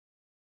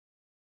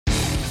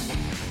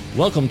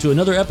Welcome to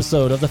another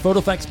episode of the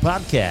PhotoFacts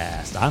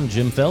Podcast. I'm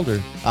Jim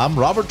Felder. I'm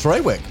Robert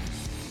Trawick.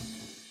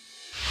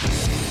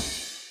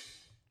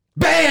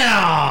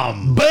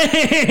 Bam!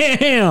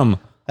 Bam!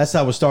 That's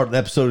how we start the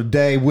episode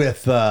today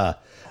with a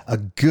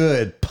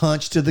good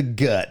punch to the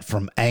gut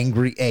from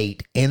Angry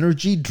 8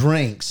 Energy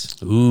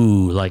Drinks.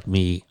 Ooh, like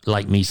me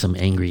some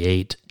Angry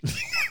 8.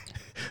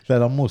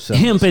 That almost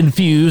sounded, Hemp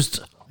infused.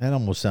 that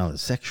almost sounded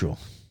sexual.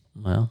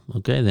 Well,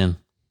 okay then.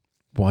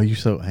 Why are you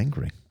so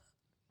angry?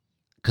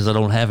 Because I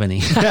don't have any.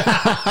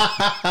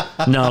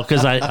 No,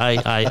 because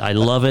I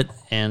love it,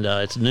 and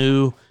it's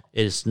new.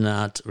 It's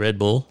not Red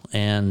Bull,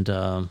 and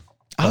I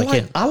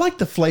like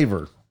the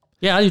flavor.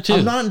 yeah, I do too.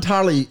 I'm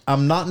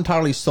not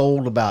entirely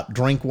sold about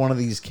drink one of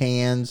these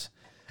cans,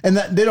 and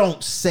that, they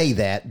don't say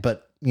that,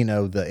 but you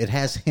know it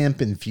has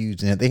hemp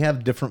infused in it. They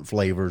have different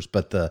flavors,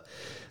 but the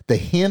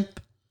hemp,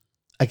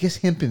 I guess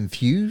hemp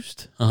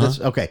infused.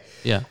 That's, okay,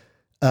 Yeah.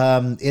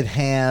 it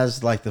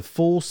has like the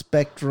full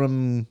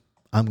spectrum.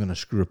 I'm going to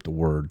screw up the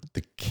word.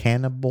 The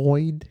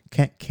cannabinoid,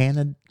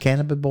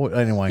 cannabinoid.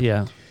 Anyway,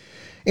 Yeah.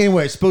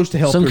 Anyway, it's supposed to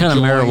help Some your kind of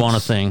joints.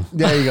 marijuana thing.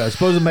 There you go. It's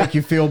supposed to make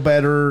you feel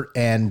better,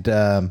 and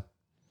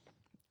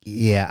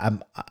yeah,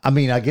 I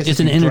mean, I guess It's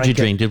if an you energy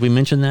drank drink. Did we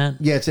mention that?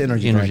 Yeah, it's an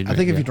energy Energy drink. I drink,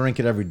 think if yeah. you drink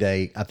it every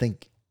day, I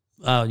think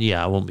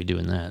Yeah, I won't be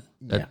doing that.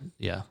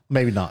 Yeah.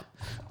 maybe not.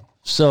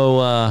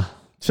 So,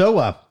 So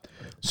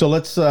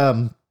let's.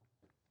 what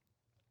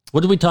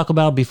did we talk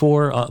about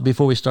before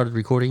we started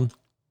recording?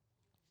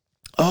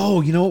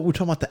 Oh, you know what? We're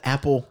talking about the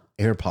Apple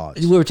AirPods.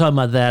 We were talking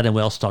about that, and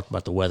we also talked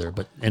about the weather.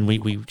 And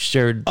we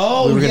shared.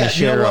 Oh, we were yeah. going to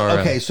share you know what? our.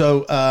 Okay,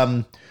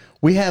 so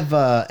we have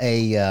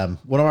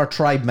one of our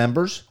tribe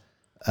members.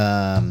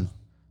 Okay.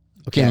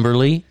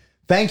 Kimberly,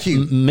 Thank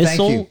you. Thank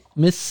Missile, you.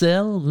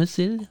 Missile.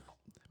 Monsieur.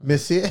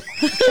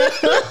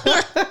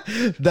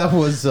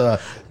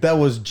 that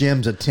was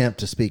Jim's attempt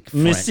to speak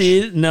French.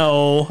 Missile.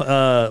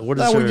 No. What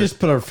is No, her? we just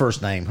put her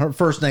first name. Her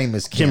first name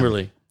is Kim.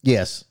 Kimberly.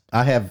 Yes,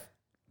 I have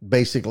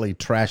basically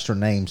trashed her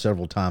name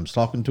several times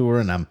talking to her,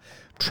 and I'm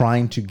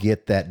trying to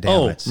get that down.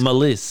 Oh, It's-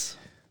 Melisse.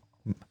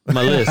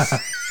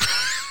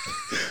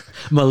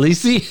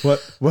 Melisse.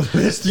 what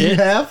list do you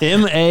have?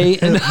 M-A.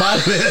 My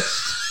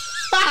list.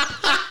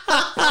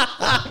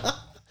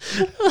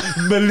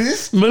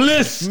 Melissa.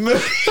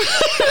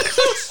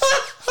 Melisse.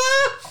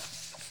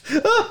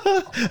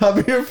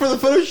 I'm here for the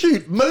photo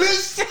shoot.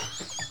 Melissa.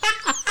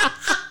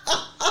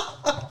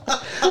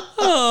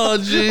 Oh,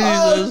 Jesus.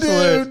 Oh,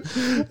 dude.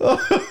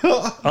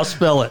 I'll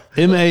spell it.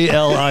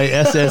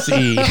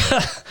 M-A-L-I-S-S-E.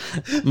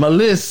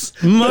 Melisse.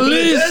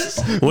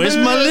 Melisse. Where's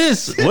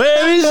Melisse?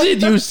 Where is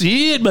it? You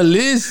see it,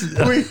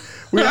 Melisse?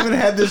 We haven't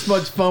had this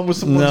much fun with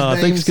someone's No, I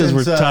name think it's because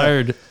we're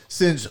tired.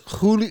 Since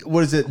Julio,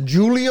 what is it?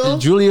 Julio?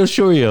 Julio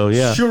Shurio,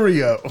 yeah.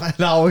 Shurio.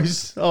 And I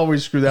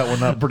always screw that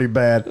one up pretty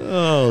bad.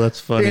 Oh, that's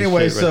funny.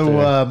 Anyway, shit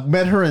right there.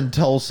 met her in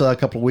Tulsa a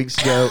couple of weeks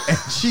ago, and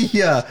she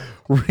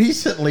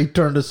recently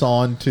turned us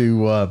on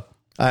to.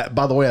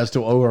 By the way, I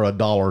still owe her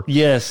 $1.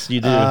 Yes,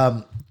 you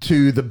do.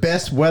 To the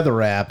best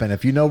weather app, and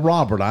if you know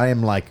Robert, I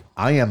am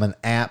an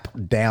app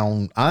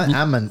down.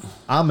 I'm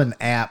an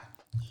app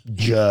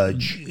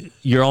judge.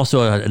 You're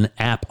also an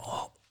app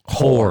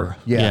whore.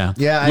 Yeah.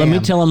 Yeah, I Let me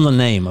am. tell them the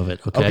name of it.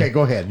 Okay, Okay,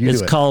 go ahead. You it's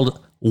do it. called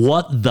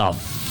What the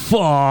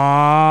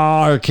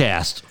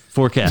Forecast.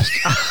 Forecast.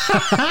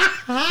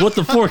 What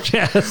the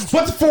forecast?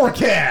 What's the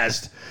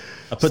forecast?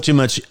 I put too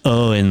much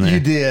O in there. You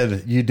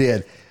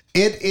did.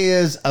 It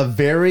is a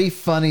very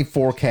funny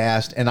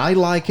forecast, and I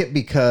like it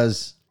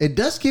because it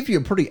does give you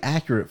a pretty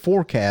accurate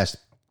forecast.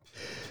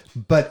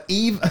 But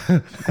even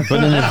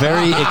But in a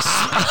very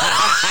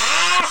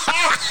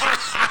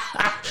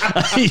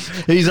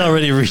he's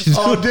already reading.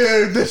 oh,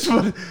 dude, this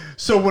one.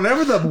 So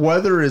whenever the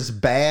weather is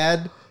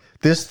bad,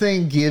 this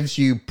thing gives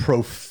you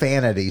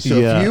profanity. So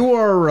Yeah. if you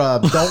are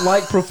don't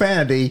like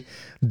profanity,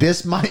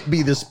 this might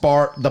be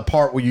the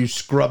part where you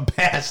scrub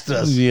past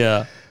us.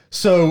 Yeah.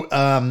 So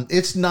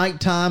it's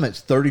nighttime. It's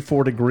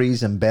 34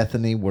 degrees in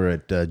Bethany. We're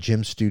at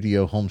Jim's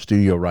home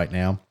studio right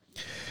now.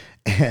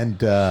 And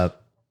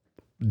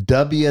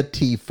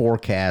WT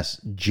Forecast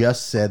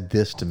just said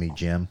this to me,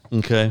 Jim.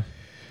 Okay.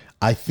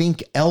 I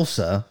think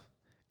Elsa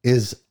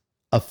is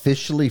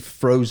officially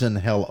frozen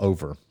hell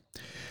over.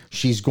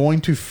 She's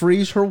going to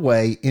freeze her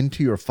way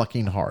into your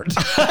fucking heart.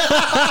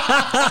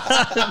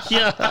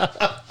 Yeah.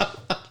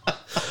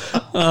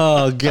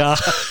 Oh God.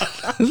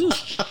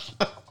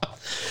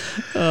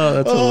 Oh,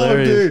 that's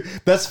hilarious. Dude.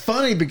 That's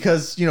funny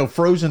because,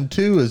 Frozen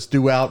 2 is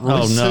due out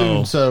really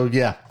soon. So,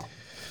 yeah.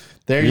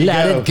 There you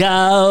Let go. it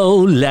go.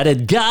 Let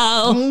it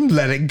go.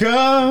 Let it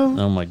go.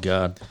 Oh my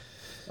God.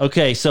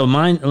 Okay, so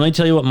mine. Let me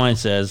tell you what mine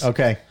says.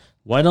 Okay.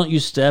 Why don't you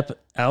step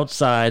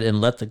outside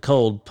and let the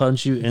cold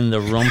punch you in the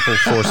rumple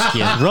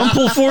foreskin?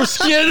 Rumple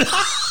foreskin.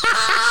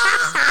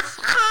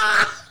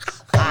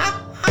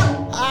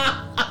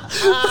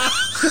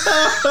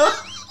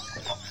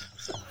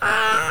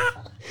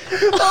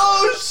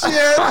 Oh,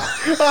 shit.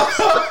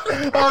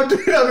 Oh,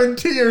 dude, I'm in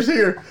tears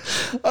here.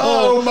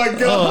 Oh my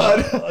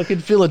God. I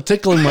could feel a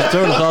tickle in my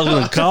throat if I was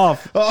going to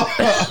cough.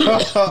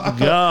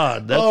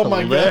 God, that's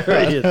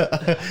hilarious.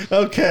 God.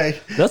 Okay.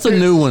 That's a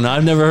new one.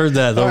 I've never heard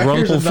that. The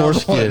rumple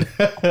foreskin.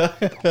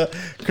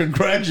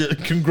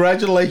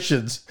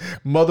 Congratulations.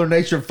 Mother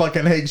Nature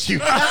fucking hates you.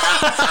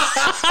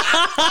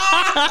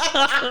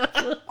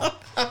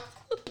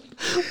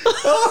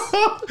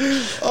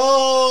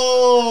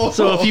 Oh.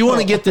 So if you want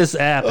to get this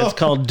app, it's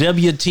called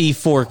WT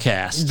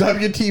Forecast.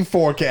 WT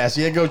Forecast.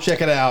 Yeah, go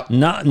check it out.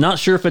 Not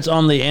sure if it's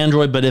on the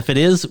Android, but if it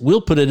is,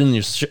 we'll put it in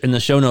the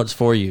show notes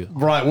for you.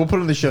 Right, we'll put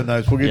it in the show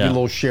notes. We'll give you a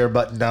little share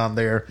button down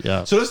there.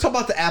 Yeah. So let's talk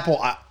about the Apple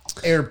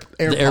AirPods.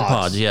 The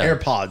AirPods, yeah.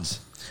 AirPods.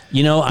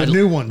 You know, The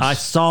new ones. I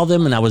saw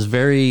them and I was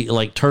very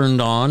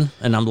turned on,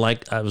 and I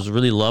was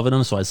really loving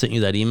them. So I sent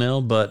you that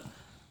email, but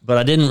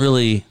I didn't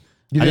really.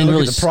 You didn't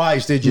look at the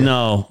price, did you?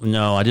 No,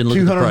 I didn't look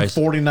at the price.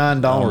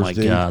 $249. Oh my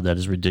dude. God, that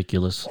is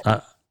ridiculous.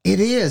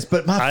 It is,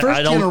 but my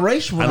first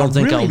generation one, I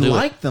really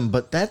liked them,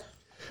 but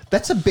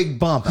that's a big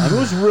bump. I mean, it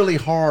was really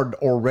hard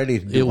already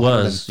to do It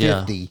was,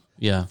 150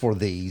 yeah. for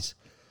these.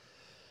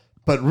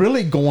 But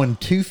really going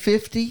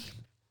 250,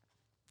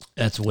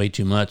 That's way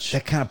too much.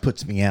 that kind of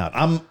puts me out.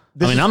 I'm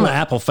an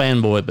Apple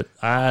fanboy, but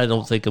I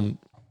don't think I'm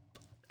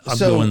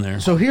going there.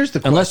 So here's the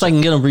question. Unless I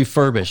can get them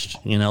refurbished,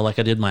 like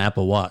I did my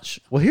Apple Watch.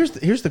 Well, here's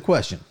the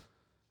question.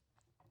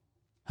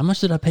 How much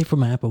did I pay for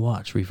my Apple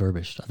Watch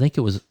refurbished? I think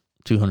it was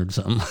 200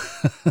 something.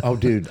 Oh,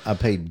 dude, I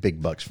paid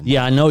big bucks for mine.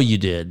 Yeah, I know you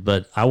did,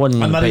 but I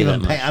wasn't going to pay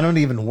that much. I'm not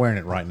even wearing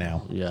it right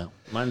now. Yeah,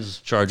 mine's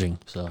charging.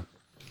 So,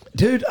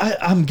 dude,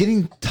 I'm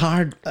getting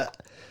tired.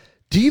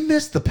 Do you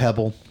miss the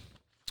Pebble?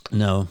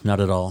 No, not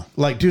at all.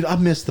 Like, dude, I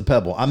miss the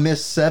Pebble. I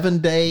missed 7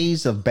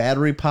 days of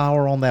battery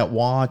power on that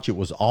watch. It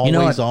was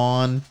always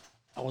on.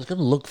 I was going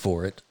to look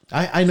for it.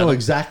 I know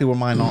exactly where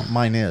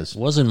mine is. It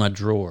was in my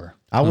drawer.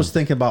 I was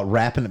thinking about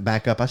wrapping it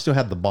back up. I still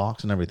have the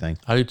box and everything.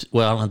 I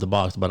don't have the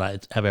box, but I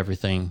have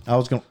everything. I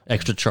was going to...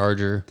 Extra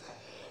charger.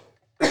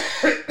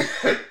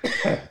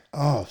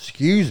 Oh,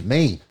 excuse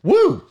me.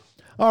 Woo!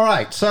 All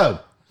right, so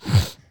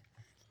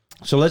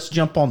let's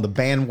jump on the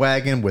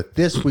bandwagon with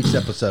this week's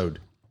episode.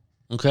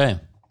 Okay.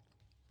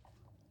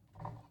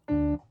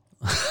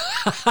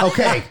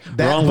 Okay,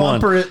 that Wrong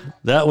bumper. one.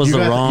 That was the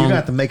wrong. You're gonna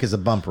have to make us a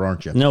bumper,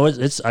 aren't you? No,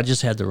 it's. I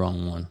just had the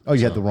wrong one. Oh,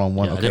 you had the wrong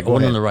one. Yeah, Okay, I go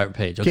wasn't ahead. on the right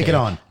page. Okay. Kick it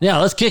on. Now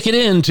let's kick it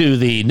into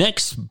the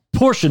next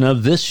portion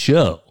of this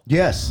show.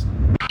 Yes.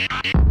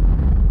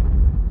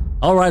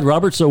 All right,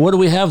 Robert. So what do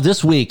we have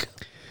this week?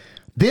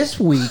 This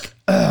week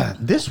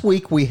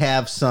we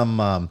have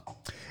some.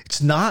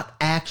 It's not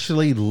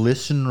actually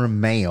listener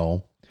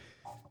mail,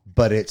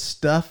 but it's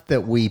stuff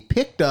that we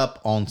picked up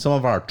on some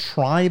of our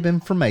tribe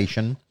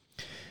information,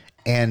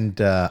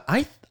 and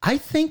I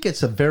think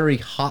it's a very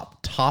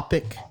hot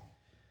topic.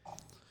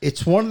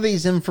 It's one of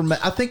these I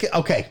think.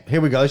 Okay,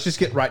 here we go. Let's just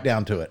get right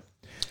down to it.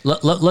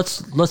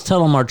 Let's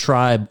tell them our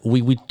tribe.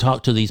 We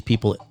talk to these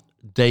people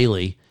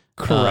daily.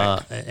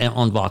 Correct.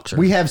 On Voxer.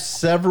 We have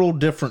several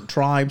different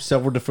tribes,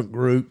 several different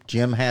groups.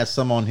 Jim has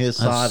some on his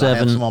side. I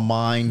have some on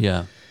mine.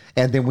 Yeah.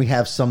 And then we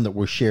have some that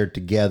were shared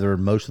together.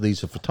 Most of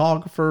these are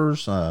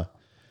photographers,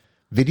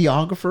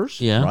 videographers,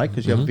 yeah, right?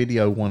 Because you have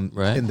video one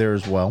in there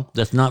as well.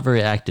 That's not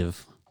very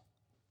active.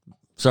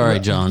 Sorry,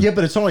 John. Yeah,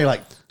 but it's only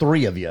like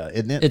 3 of you,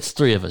 isn't it? It's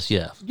 3 of us,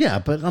 yeah. Yeah,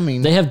 but I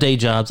mean... They have day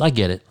jobs. I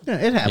get it. Yeah,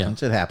 it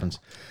happens. Yeah. It happens.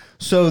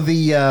 So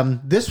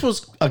this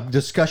was a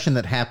discussion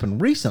that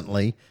happened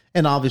recently,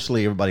 and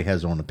obviously everybody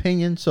has their own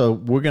opinion, so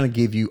we're going to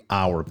give you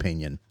our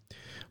opinion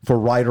for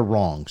right or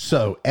wrong.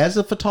 So as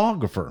a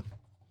photographer,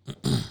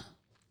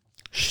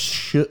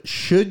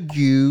 should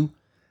you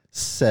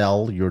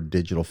sell your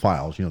digital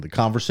files? The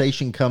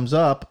conversation comes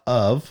up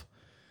of,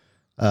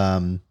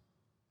 selling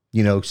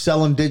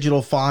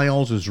digital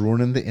files is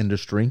ruining the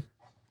industry,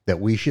 that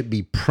we should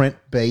be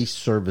print-based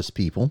service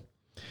people,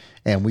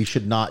 and we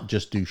should not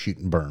just do shoot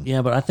and burn.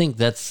 Yeah, but I think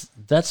that's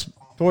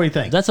what do you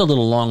think? That's a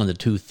little long in the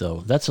tooth,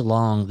 though. That's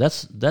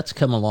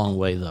come a long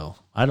way, though.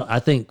 I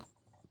think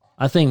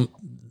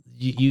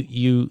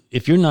you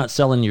if you're not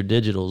selling your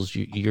digitals,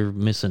 you're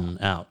missing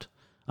out.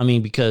 I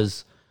mean,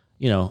 because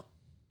I don't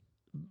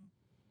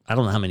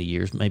know how many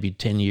years, maybe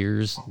 10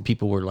 years,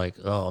 people were like,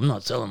 "Oh, I'm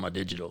not selling my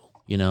digital,"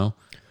 Yeah,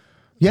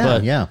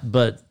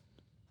 But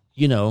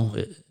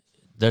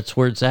that's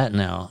where it's at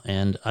now,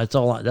 and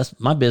that's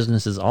my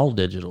business is all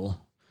digital.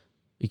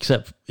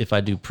 Except if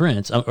I do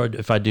prints or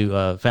if I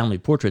do family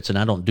portraits, and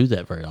I don't do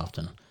that very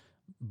often.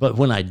 But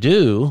when I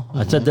do,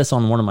 I said this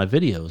on one of my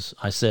videos.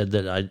 I said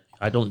that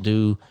I don't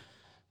do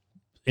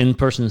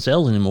in-person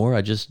sales anymore.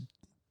 I just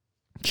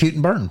shoot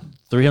and burn.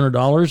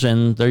 $300,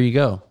 and there you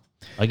go.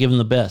 I give them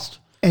the best.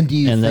 And do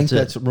you think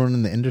that's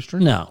ruining the industry?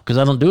 No, because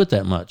I don't do it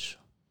that much.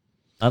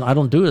 I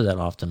don't do it that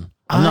often.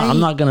 I'm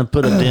not going to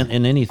put a dent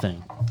in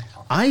anything.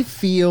 I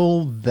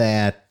feel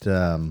that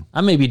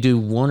I maybe do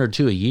 1 or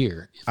 2 a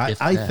year.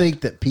 I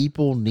think that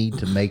people need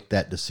to make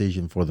that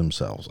decision for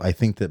themselves. I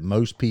think that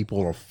most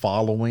people are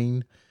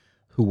following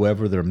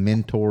whoever their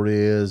mentor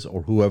is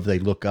or whoever they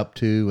look up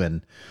to.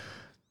 And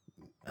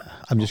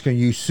I'm just going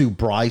to use Sue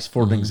Bryce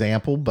for an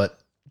example, but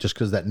just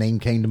because that name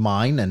came to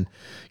mind. And,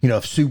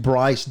 if Sue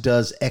Bryce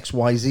does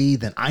XYZ,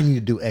 then I need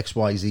to do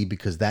XYZ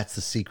because that's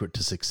the secret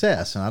to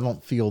success. And I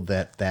don't feel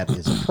that that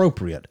is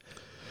appropriate.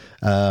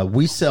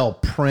 We sell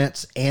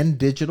prints and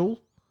digital.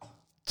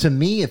 To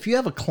me, if you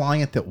have a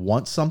client that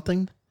wants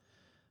something,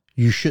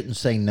 you shouldn't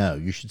say no.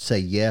 You should say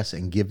yes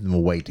and give them a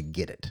way to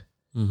get it.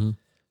 Mm-hmm.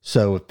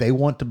 So if they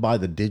want to buy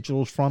the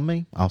digitals from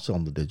me, I'll sell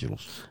them the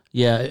digitals.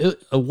 Yeah,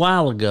 a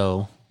while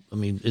ago, I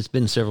mean, it's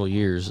been several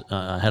years,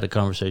 I had a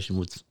conversation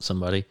with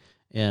somebody,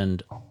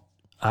 and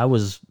I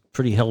was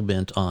pretty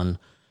hell-bent on,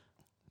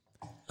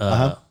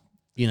 I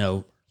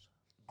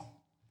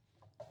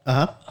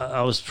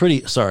was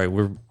pretty, sorry,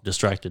 we're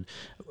distracted.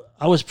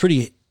 I was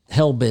pretty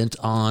hell-bent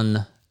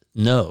on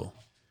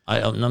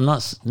I'm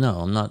not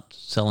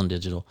selling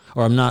digital,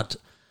 or I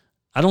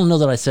don't know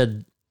that I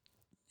said,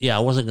 I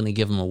wasn't going to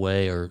give them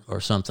away or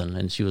something.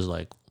 And she was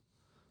like,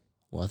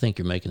 well, I think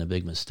you're making a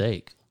big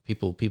mistake.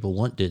 People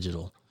want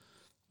digital.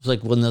 It's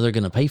like, well, no, they're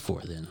going to pay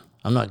for it then.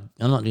 I'm not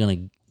going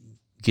to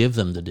give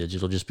them the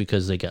digital just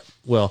because they got,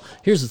 well,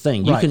 here's the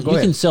thing. You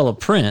can sell a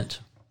print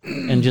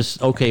and just,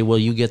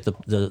 you get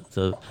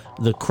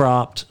the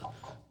cropped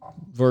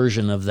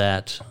version of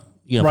that.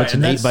 If it's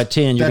an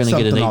 8x10, you're going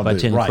to get an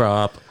 8x10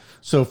 crop.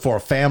 So for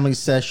a family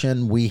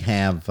session, we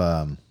have,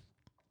 we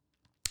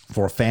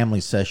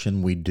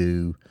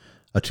do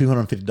a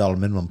 $250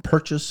 minimum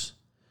purchase.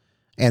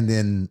 And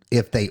then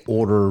if they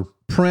order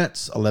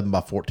prints,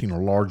 11x14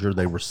 or larger,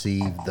 they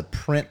receive the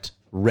print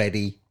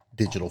ready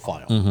digital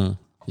file. Mm-hmm.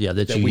 Yeah,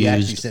 that you we use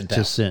actually sent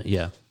out.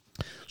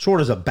 Sort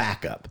of as a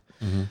backup.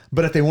 Mm-hmm.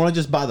 But if they want to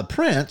just buy the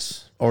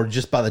prints or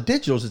just buy the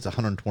digitals, it's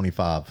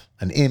 $125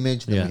 an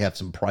image. Then we have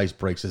some price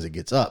breaks as it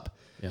gets up.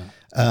 Yeah.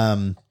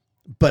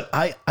 But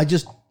I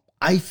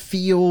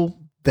feel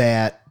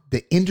that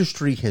the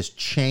industry has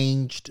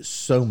changed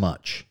so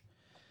much.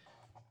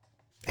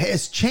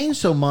 It's changed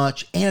so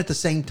much, and at the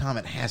same time,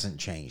 it hasn't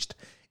changed.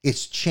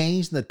 It's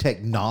changed the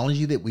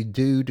technology that we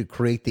do to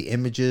create the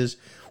images,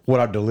 what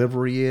our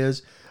delivery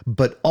is,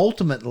 but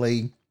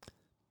ultimately,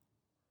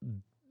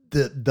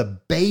 the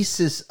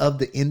basis of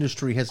the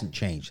industry hasn't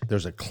changed.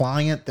 There's a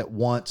client that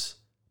wants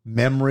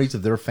memories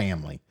of their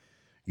family.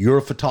 You're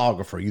a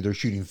photographer, either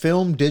shooting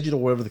film, digital,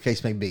 whatever the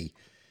case may be,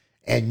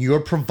 and you're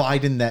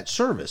providing that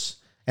service.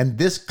 And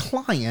this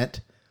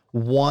client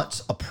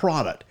wants a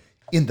product.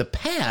 In the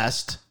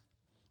past,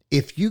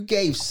 if you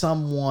gave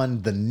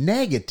someone the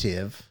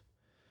negative,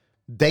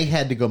 they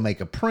had to go make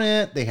a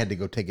print. They had to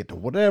go take it to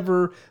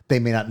whatever. They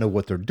may not know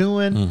what they're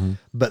doing. Mm-hmm.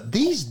 But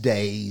these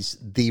days,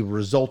 the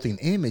resulting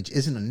image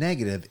isn't a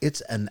negative.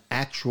 It's an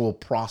actual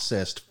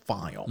processed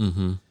file.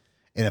 Mm-hmm.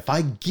 And if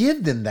I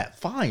give them that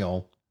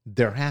file,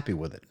 they're happy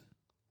with it.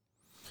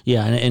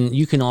 Yeah, and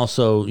you can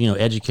also,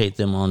 educate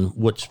them on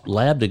which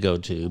lab to go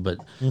to, but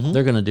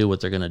they're going to do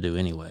what they're going to do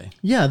anyway.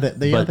 Yeah,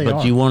 they are.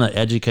 But you want to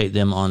educate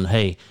them on,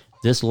 hey,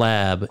 this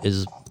lab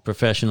is a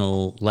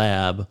professional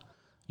lab.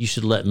 You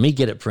should let me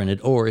get it printed.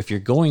 Or if you're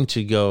going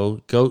to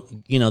go,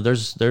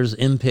 there's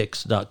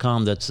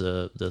Mpix.com. That's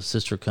the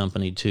sister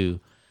company to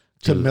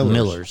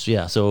Miller's.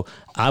 Yeah. So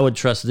I would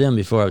trust them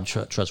before I would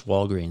trust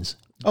Walgreens.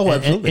 Oh,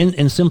 absolutely.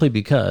 And simply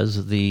because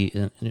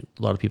a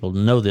lot of people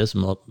know this,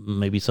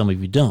 maybe some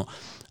of you don't,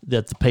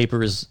 that the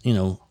paper is,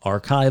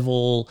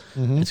 archival.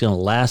 Mm-hmm. It's going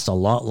to last a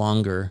lot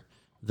longer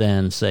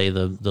than, say,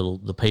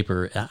 the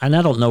paper. And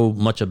I don't know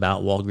much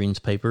about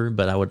Walgreens paper,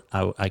 but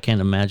I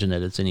can't imagine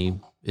that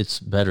it's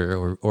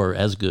better or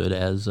as good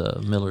as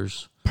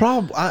Miller's.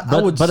 Probably,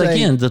 I would say. But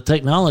again, the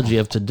technology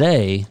of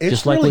today,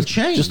 just like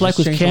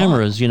with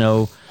cameras,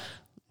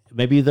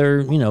 maybe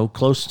they're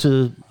close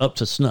to up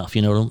to snuff.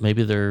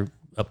 Maybe they're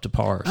up to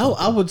par. Oh,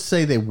 I would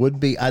say they would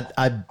be.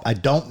 I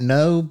don't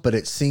know, but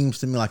it seems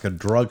to me like a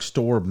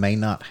drugstore may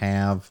not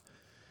have.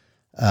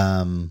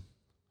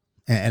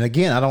 And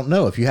again, I don't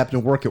know if you happen to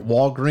work at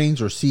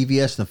Walgreens or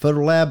CVS in the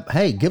photo lab.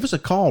 Hey, give us a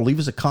call. Leave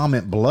us a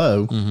comment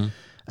below.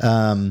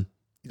 Mm-hmm.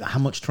 How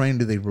much training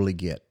do they really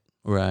get?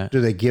 Right.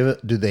 Do they give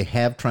it? Do they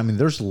have training? I mean,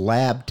 there's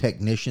lab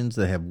technicians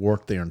that have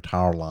worked their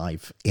entire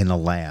life in a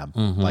lab,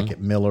 like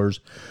at Miller's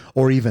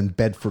or even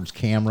Bedford's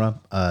Camera.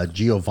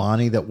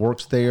 Giovanni that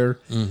works there.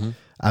 Mm-hmm.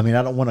 I mean,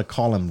 I don't want to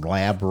call him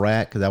lab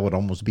rat because that would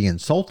almost be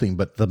insulting,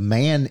 but the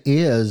man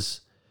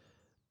is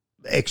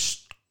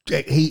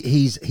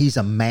he's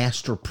a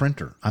master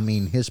printer. I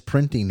mean, his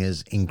printing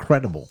is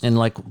incredible. And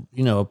like,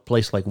 a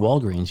place like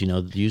Walgreens,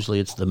 usually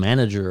it's the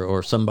manager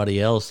or somebody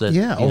else that,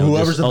 or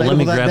whoever's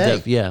available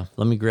that day.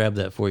 Let me grab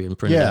that for you and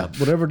print it out.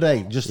 Whatever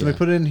day. Just let me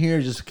put it in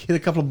here, just hit a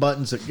couple of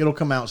buttons, it'll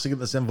come out, stick it in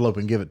this envelope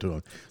and give it to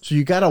him. So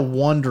you got to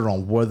wonder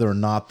on whether or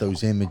not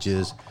those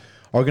images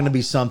are going to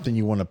be something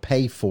you want to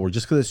pay for.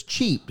 Just because it's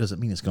cheap doesn't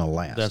mean it's going to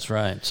last. That's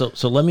right. So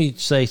let me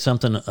say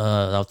something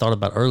I thought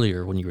about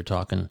earlier when you were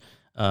talking.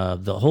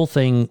 The whole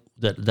thing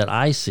that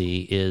I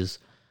see is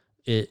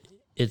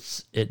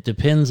it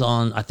depends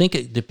on. I think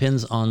it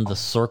depends on the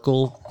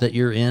circle that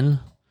you're in.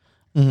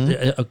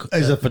 Mm-hmm.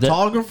 As a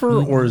photographer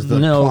or as the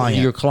client?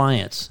 Your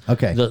clients.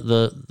 Okay.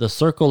 The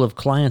circle of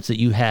clients that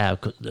you have.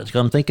 'Cause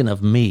I'm thinking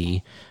of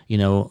me.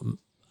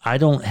 I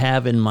don't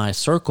have in my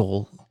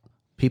circle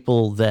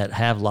people that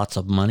have lots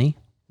of money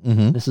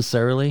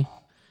necessarily.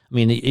 I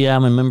mean, yeah,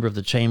 I'm a member of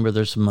the chamber.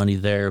 There's some money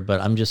there, but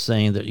I'm just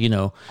saying that, you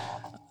know,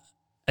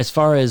 as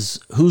far as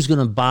who's going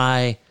to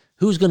buy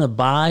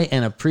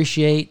and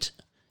appreciate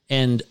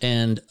and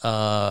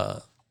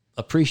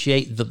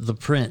appreciate the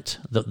print,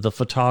 the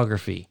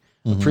photography,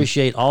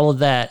 appreciate all of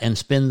that and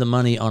spend the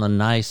money on a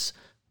nice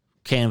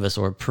canvas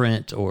or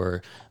print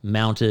or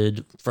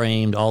mounted,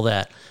 framed, all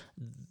that.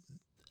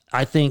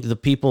 I think the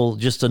people,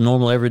 just a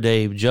normal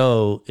everyday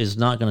Joe, is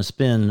not going to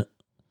spend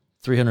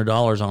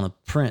 $300 on a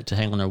print to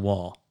hang on their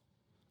wall.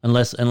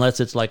 Unless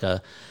it's like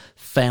a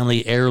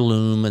family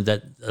heirloom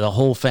that the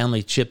whole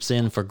family chips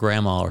in for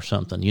grandma or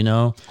something, you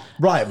know?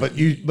 Right, but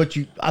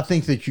I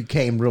think that you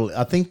came really.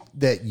 I think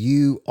that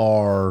you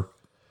are.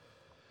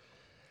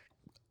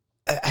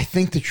 I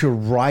think that you're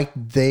right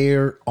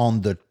there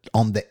on the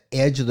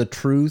edge of the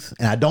truth,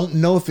 and I don't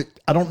know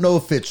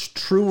if it's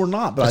true or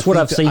not. But that's what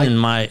I've seen in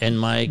my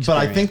experience. But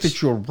I think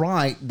that you're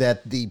right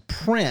that the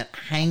print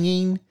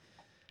hanging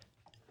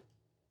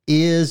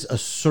is a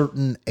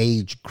certain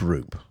age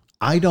group.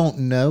 I don't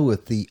know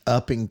if the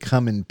up and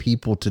coming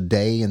people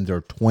today in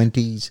their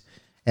 20s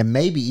and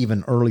maybe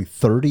even early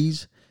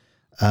 30s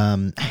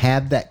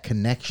have that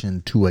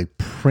connection to a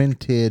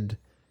printed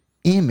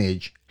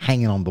image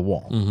hanging on the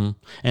wall. Mm-hmm.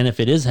 And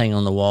if it is hanging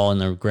on the wall in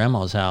their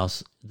grandma's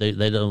house, they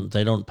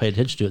don't pay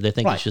attention to it. They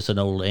think it's just an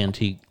old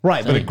antique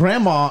thing. But a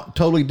grandma,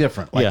 totally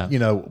different. Like, yeah. you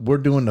know, we're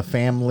doing a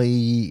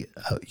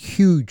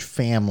huge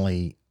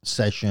family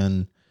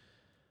session.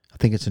 I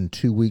think it's in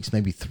 2 weeks,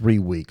 maybe 3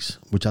 weeks,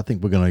 which I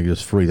think we're going to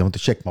use free. I want to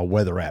check my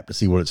weather app to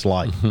see what it's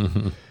like.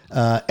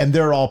 And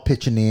they're all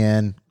pitching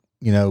in,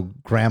 you know,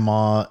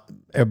 grandma,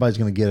 everybody's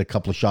going to get a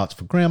couple of shots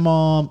for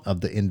grandma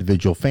of the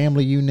individual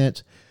family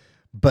units.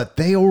 But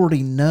they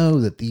already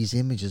know that these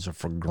images are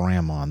for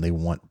grandma and they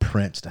want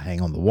prints to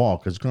hang on the wall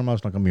because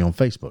grandma's not going to be on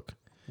Facebook.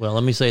 Well,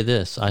 let me say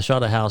this. I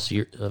shot a house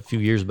a few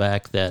years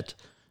back that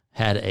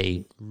had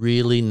a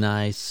really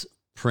nice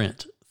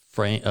print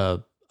frame.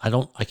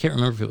 I can't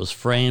remember if it was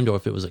framed or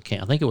if it was I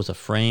think it was a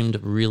framed,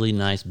 really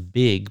nice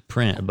big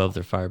print above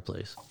their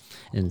fireplace.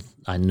 And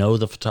I know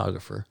the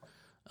photographer.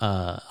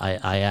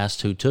 I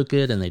asked who took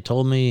it and they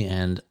told me,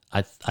 and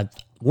I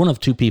one of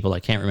two people, I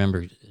can't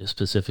remember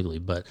specifically,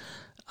 but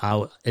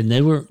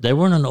they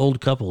weren't an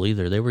old couple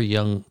either. They were a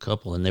young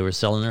couple and they were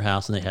selling their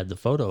house and they had the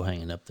photo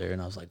hanging up there.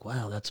 And I was like,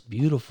 wow, that's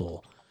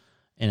beautiful.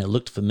 And it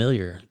looked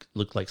familiar. It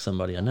looked like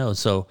somebody I know.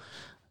 So,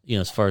 you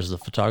know, as far as the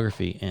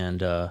photography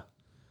and,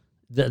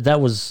 I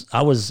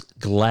was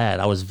glad.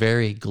 I was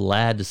very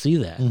glad to see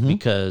that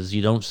because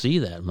you don't see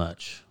that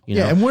much. You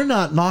know? And we're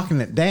not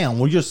knocking it down.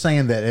 We're just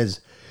saying that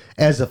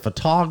as a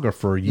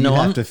photographer, you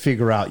have to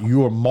figure out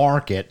your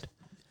market.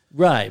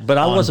 Right, but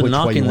I wasn't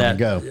knocking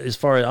that. As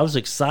far as I was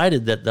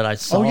excited that I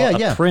saw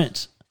a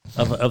print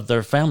of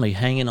their family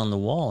hanging on the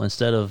wall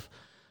instead of,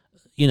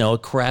 you know, a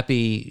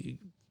crappy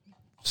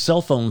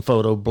cell phone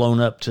photo blown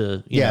up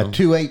to you know,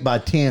 2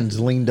 8x10s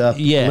leaned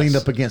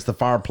up against the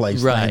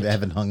fireplace. Right, thing that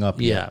haven't hung up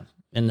yet.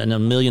 And a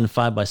million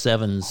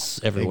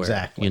 5x7s everywhere.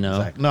 Exactly. You know.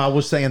 Exactly. No, I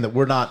was saying that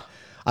we're not.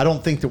 I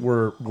don't think that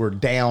we're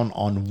down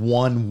on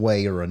one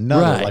way or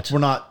another. Right. Like we're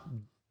not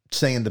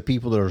saying the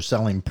people that are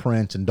selling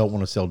prints and don't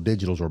want to sell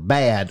digitals are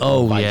bad.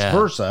 Or vice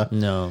versa.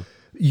 No.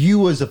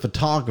 You as a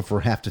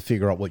photographer have to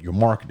figure out what your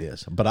market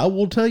is. But I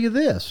will tell you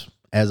this: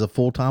 as a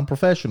full-time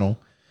professional,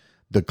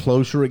 the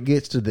closer it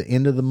gets to the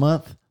end of the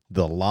month,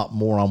 the lot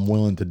more I'm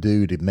willing to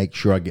do to make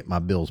sure I get my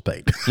bills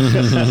paid.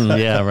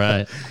 Yeah,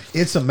 right.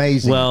 It's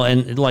amazing. Well,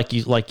 and like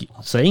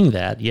saying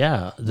that,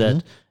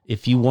 that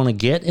if you want to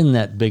get in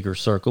that bigger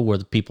circle where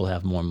the people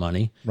have more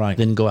money, right,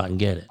 then go out and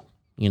get it.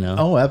 You know.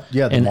 Oh,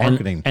 yeah, the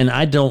marketing. And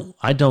I don't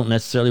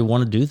necessarily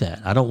want to do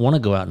that. I don't want to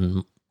go out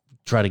and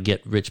try to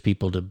get rich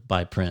people to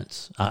buy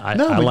prints. I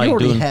like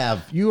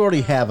you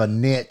already have a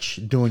niche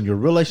doing your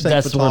real estate.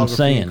 That's what I'm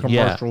saying.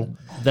 Commercial.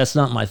 Yeah, that's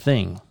not my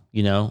thing.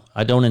 You know,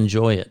 I don't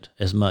enjoy it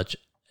as much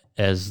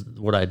as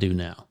what I do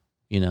now.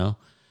 You know,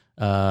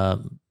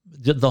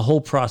 the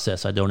whole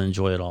process, I don't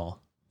enjoy it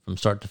all from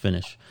start to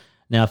finish.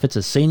 Now, if it's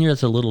a senior,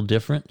 it's a little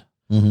different,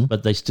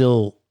 but I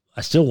still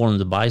want them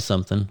to buy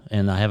something,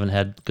 and I haven't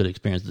had good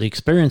experience. The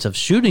experience of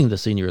shooting the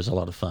senior is a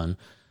lot of fun,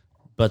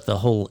 but the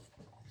whole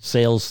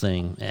sales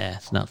thing,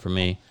 it's not for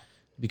me.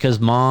 Because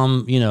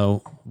mom, you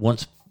know,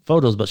 wants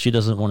photos, but she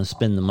doesn't want to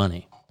spend the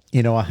money.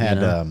 You know, I had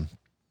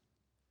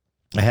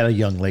a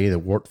young lady that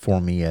worked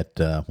for me at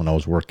when I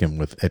was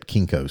working at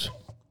Kinko's.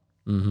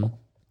 Mm-hmm.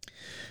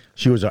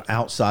 She was an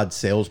outside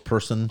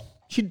salesperson.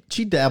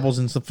 She dabbles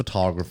in some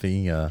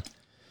photography. I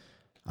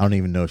don't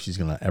even know if she's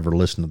going to ever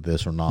listen to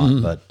this or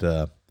not,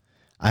 but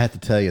I have to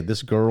tell you,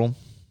 this girl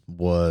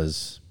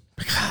was,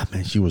 God,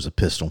 man, she was a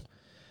pistol.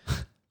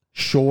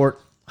 Short,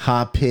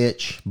 high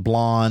pitch,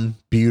 blonde,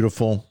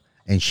 beautiful,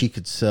 and she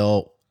could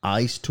sell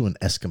ice to an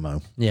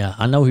Eskimo. Yeah,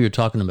 I know who you're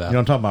talking about. You know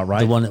what I'm talking about, right?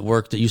 The one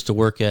that used to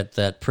work at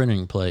that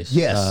printing place.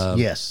 Yes,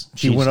 yes.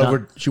 She went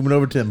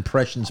over to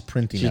Impressions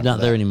Printing. She's not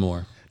there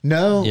anymore.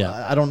 No,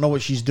 Yeah. I don't know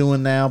what she's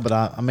doing now, but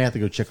I may have to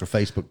go check her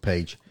Facebook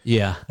page.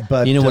 Yeah.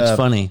 But, you know what's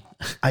funny?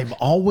 I've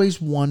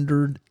always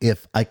wondered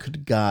if I could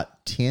have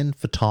got 10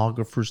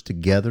 photographers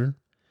together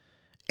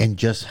and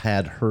just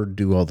had her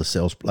do all the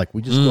sales. Like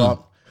we just go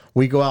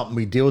out and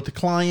we deal with the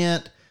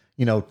client,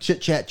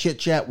 chit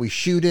chat, we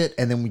shoot it.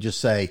 And then we just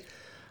say,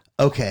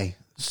 okay,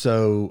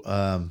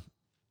 so,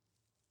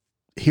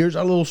 here's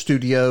our little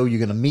studio. You're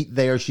going to meet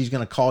there. She's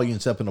going to call you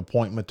and set up an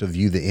appointment to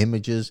view the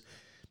images.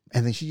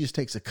 And then she just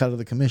takes a cut of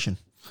the commission.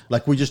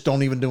 Like we just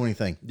don't even do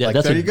anything. Yeah,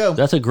 like, there you go.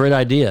 That's a great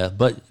idea.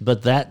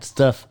 But that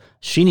stuff,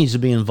 she needs to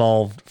be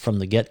involved from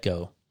the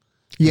get-go.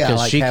 Yeah, Because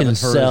like she having can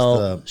her as sell.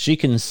 the She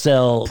can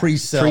sell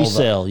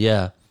pre-sale.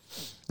 Yeah.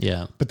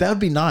 Yeah. But that would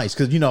be nice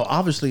because,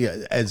 obviously,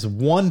 as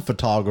one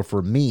photographer,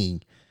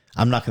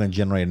 I'm not going to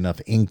generate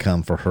enough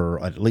income for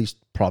her, at least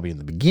probably in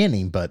the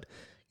beginning. But,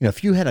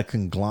 if you had a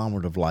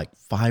conglomerate of like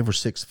 5 or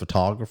 6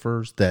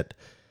 photographers, that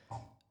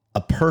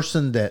a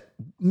person that,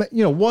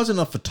 wasn't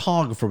a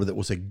photographer, but that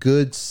was a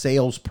good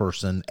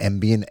salesperson and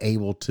being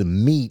able to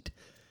meet,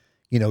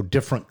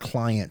 different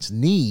clients'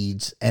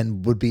 needs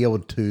and would be able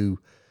to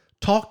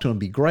talk to them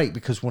be great.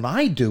 Because when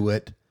I do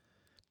it,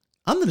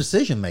 I'm the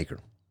decision maker.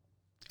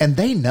 And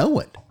they know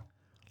it.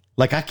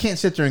 Like I can't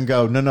sit there and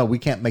go, no, we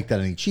can't make that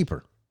any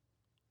cheaper.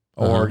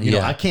 Or,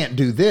 I can't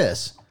do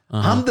this.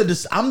 I'm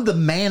the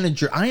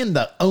manager. I am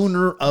the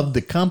owner of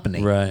the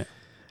company. Right.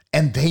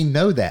 And they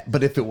know that.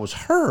 But if it was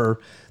her,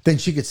 then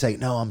she could say,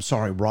 no, I'm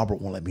sorry, Robert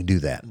won't let me do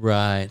that.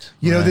 Right.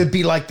 There'd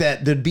be like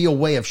that. There'd be a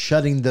way of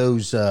shutting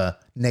those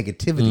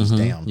negativities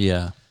down.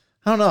 Yeah.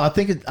 I don't know. I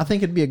think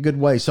it'd be a good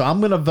way. So I'm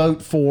going to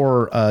vote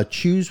for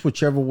choose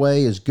whichever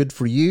way is good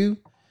for you.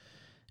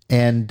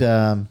 And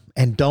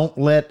don't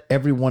let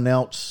everyone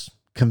else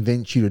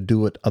convince you to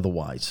do it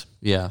otherwise.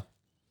 Yeah.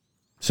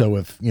 So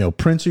if,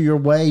 prints are your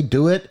way,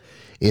 do it.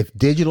 If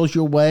digital's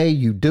your way,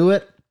 you do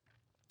it.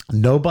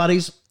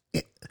 Nobody's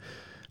going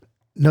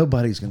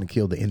to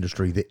kill the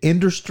industry. The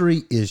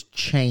industry is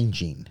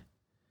changing.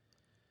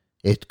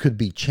 It could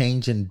be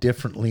changing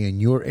differently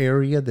in your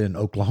area than in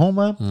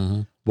Oklahoma.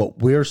 Mm-hmm. What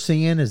we're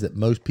seeing is that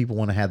most people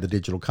want to have the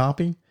digital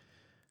copy.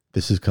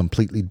 This is a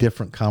completely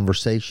different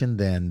conversation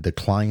than the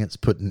clients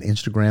putting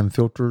Instagram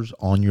filters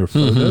on your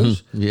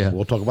photos. Yeah.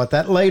 We'll talk about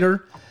that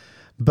later.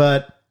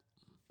 But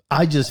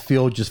I just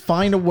feel just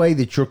find a way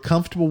that you're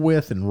comfortable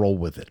with and roll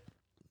with it.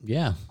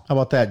 Yeah. How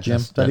about that,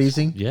 Jim? That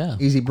easy? Yeah.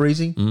 Easy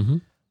breezy? Mm-hmm.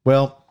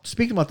 Well,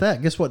 speaking about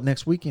that, guess what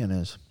next weekend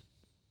is?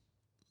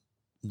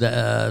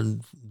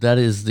 That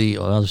is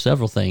there's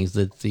several things.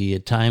 The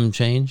time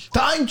change.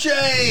 Time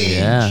change!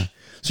 Yeah.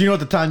 So you know what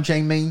the time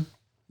change means?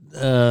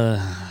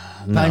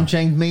 Time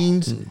change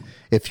means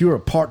if you're a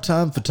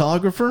part-time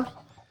photographer,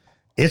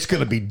 it's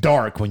going to be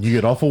dark when you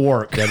get off of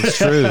work. That is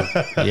true.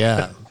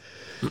 Yeah.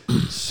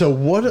 So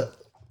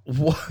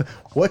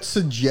what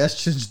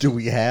suggestions do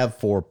we have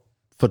for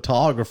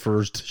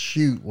photographers to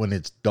shoot when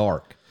it's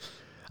dark?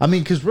 I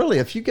mean, because really,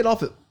 if you get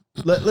off at,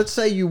 let's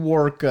say you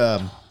work,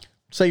 a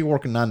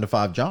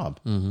 9-to-5 job,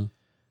 you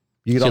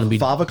get off at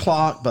 5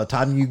 o'clock. By the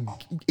time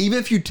even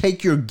if you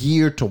take your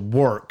gear to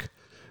work,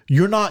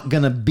 you're not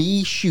going to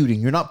be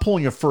shooting. You're not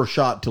pulling your first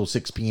shot till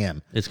 6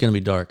 p.m. It's going to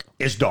be dark.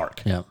 It's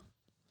dark. Yeah.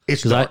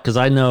 It's dark. Because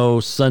I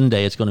know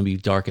Sunday it's going to be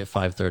dark at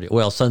 5:30.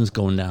 Well, sun's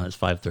going down. It's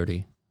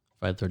 5:30,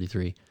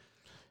 5:33.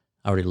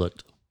 I already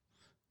looked.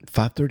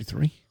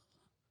 5:33.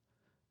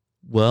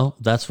 Well,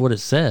 that's what it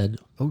said.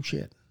 Oh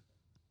shit!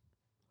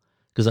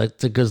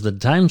 Because the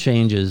time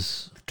change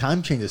is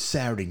Time change is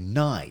Saturday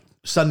night,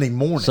 Sunday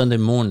morning. Sunday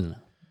morning.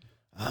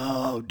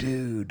 Oh,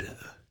 dude.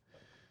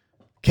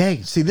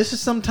 Okay, see, this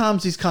is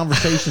sometimes these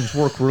conversations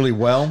work really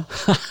well.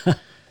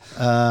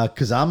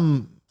 Because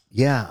hang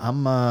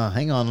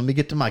on, let me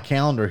get to my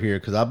calendar here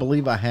because I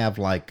believe I have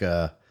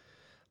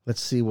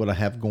let's see what I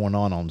have going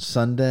on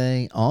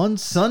Sunday. On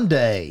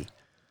Sunday.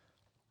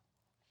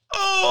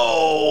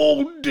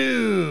 Oh,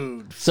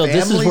 dude. So Family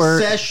this is where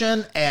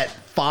session at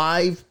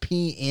 5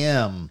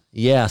 p.m.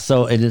 Yeah.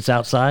 So and it's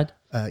outside.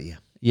 Yeah.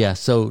 Yeah.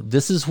 So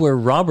this is where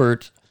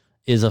Robert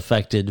is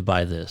affected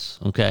by this.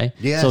 Okay.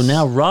 Yes. So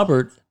now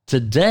Robert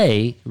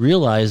today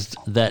realized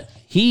that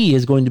he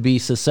is going to be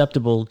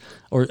susceptible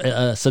or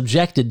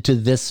subjected to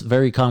this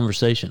very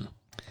conversation.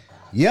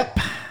 Yep.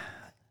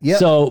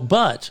 So,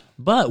 but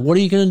what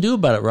are you going to do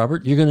about it,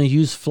 Robert? You're going to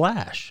use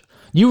Flash.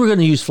 You were going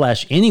to use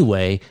Flash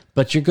anyway,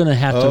 but you're going to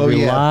have to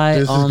rely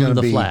on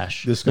the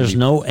Flash. There's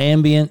no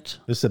ambient.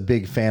 This is a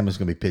big fan. It's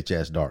going to be pitch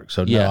ass dark.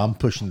 So Yeah. no, I'm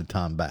pushing the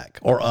time back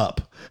or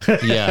up.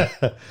 Yeah.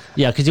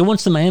 Yeah, because you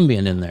want some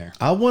ambient in there.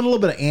 I want a little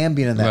bit of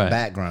ambient in that Right.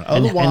 background.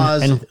 And-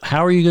 Otherwise, and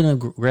how are you going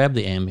to grab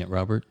the ambient,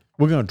 Robert?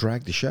 we're going to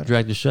drag the shutter.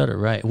 Drag the shutter,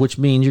 right? Which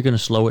means you're going to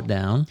slow it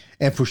down.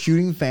 And for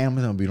shooting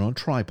families, I'm going to be on a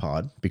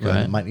tripod because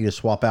I Right. might need to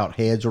swap out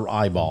heads or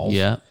eyeballs.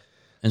 Yeah.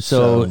 And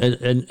so,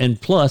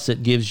 and plus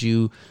it gives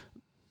you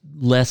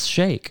less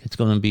shake. It's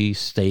going to be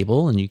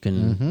stable and you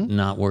can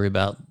not worry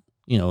about,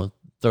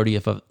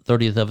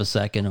 30th of a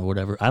second or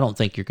whatever. I don't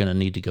think you're going to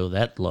need to go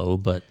that low,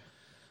 but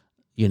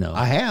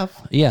I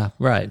have. yeah,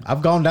 right.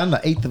 I've gone down to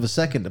 1/8 of a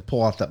second to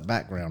pull out that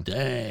background.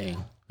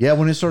 Dang. Yeah,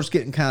 when it starts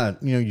getting kind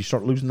of, you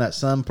start losing that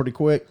sun pretty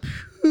quick.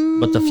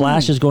 But the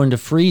flash is going to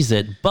freeze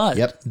it. But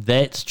Yep.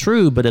 that's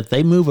true. But if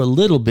they move a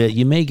little bit,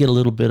 you may get a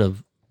little bit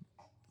of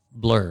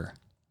blur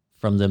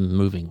from them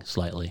moving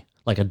slightly,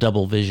 like a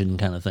double vision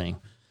kind of thing.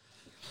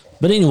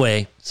 But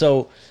anyway,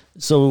 so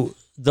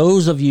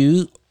those of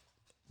you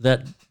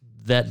that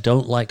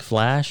don't like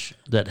flash,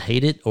 that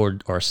hate it or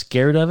are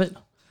scared of it,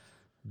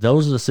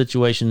 those are the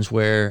situations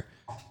where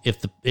if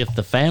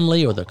the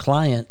family or the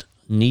client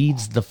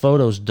needs the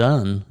photos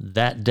done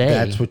that day,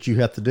 That's what you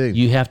have to do.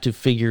 you have to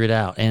figure it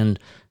out. And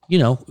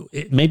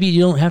maybe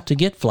you don't have to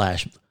get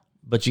flash,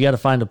 but you got to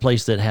find a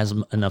place that has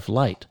enough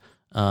light.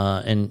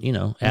 And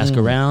ask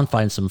around,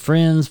 find some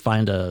friends,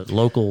 find a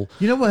local.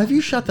 You know what? Have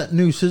you shot that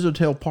new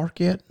Scissortail Park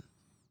yet?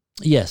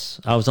 Yes,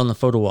 I was on the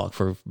photo walk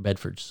for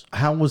Bedford's.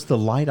 How was the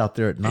light out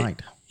there at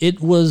night? It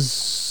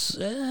was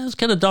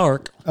kind of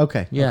dark.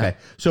 Okay. Yeah. Okay.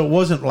 So it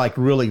wasn't like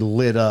really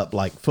lit up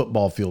like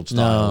football field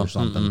style or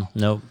something.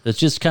 No, it's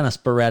just kind of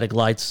sporadic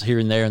lights here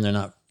and there, and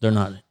they're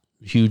not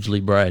hugely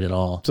bright at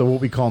all. So what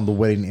we call in the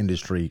wedding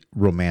industry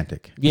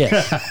romantic.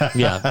 Yes,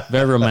 yeah,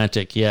 very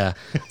romantic. Yeah,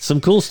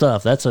 some cool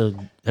stuff.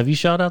 Have you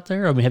shot out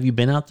there? I mean, have you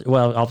been out there?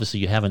 Well,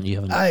 obviously you haven't.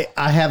 I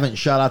haven't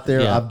shot out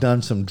there. Yeah. I've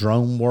done some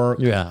drone work.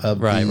 Yeah,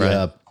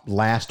 right.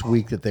 Last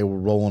week that they were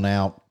rolling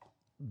out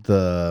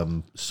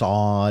the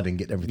sod and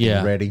getting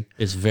everything ready.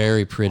 It's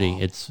very pretty.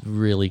 It's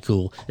really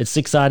cool. It's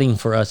exciting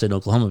for us in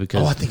Oklahoma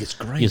because I think it's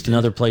great. It's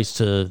another place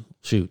to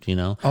shoot.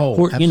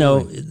 Oh,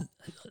 absolutely.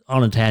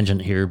 On a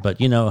tangent here,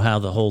 but you know how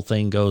the whole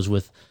thing goes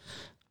with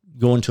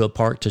going to a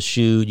park to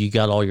shoot. You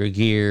got all your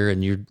gear,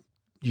 and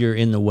you're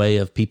in the way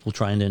of people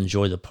trying to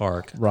enjoy the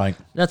park. Right.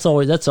 That's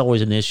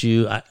always an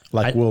issue.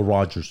 Will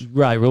Rogers.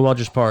 Right, Will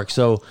Rogers Park.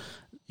 So,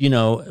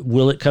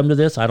 will it come to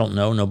this? I don't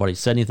know. Nobody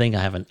said anything.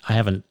 I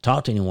haven't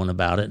talked to anyone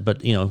about it.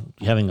 But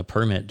having a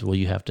permit,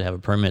 you have to have a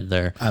permit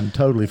there. I'm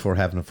totally for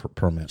having a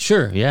permit.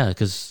 Sure, yeah,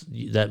 because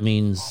that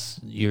means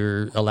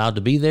you're allowed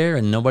to be there,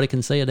 and nobody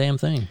can say a damn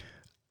thing.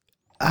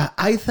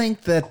 I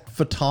think that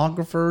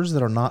photographers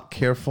that are not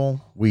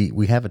careful,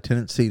 we have a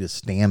tendency to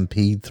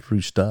stampede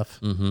through stuff.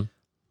 Mm-hmm.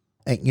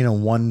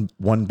 And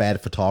one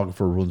bad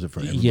photographer ruins it for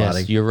everybody.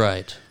 Yes, you're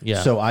right.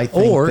 Yeah. So I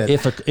think, or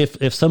that,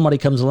 if somebody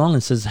comes along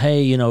and says,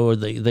 "Hey, or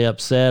they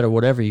upset or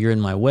whatever, you're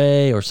in my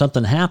way," or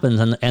something happens,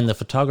 and the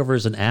photographer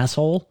is an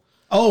asshole.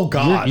 Oh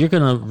God, you're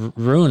going to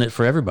ruin it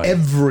for everybody.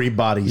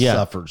 Everybody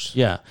suffers.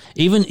 Yeah.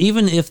 Even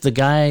if the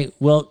guy,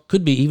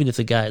 could be even if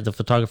the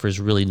photographer is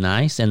really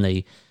nice and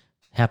they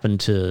happen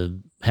to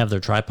have their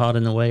tripod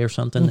in the way or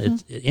something. Mm-hmm.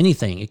 It's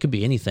anything. It could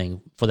be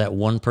anything for that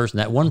one person.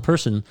 That one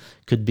person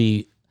could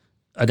be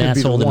an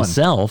asshole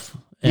themselves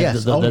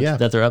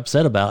that they're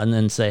upset about, and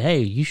then say,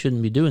 "Hey, you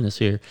shouldn't be doing this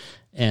here,"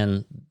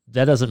 and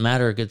that doesn't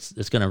matter.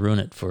 It's going to ruin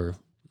it for.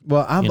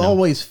 Well, I've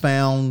always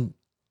found,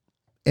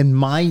 in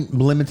my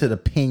limited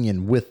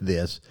opinion with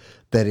this,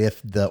 that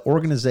if the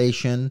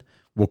organization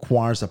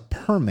requires a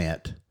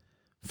permit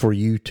for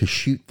you to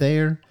shoot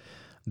there,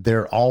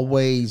 they're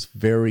always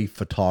very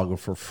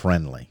photographer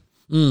friendly.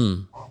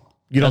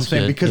 You know what I'm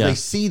saying? Good. Because they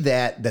see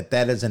that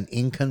is an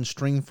income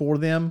stream for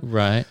them.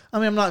 Right. I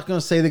mean, I'm not going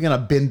to say they're going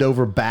to bend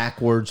over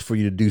backwards for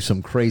you to do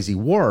some crazy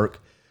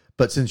work,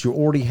 but since you're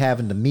already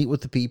having to meet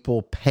with the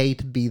people, pay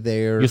to be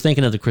there. You're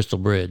thinking of the Crystal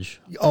Bridge.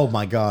 Oh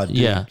my God. Dude.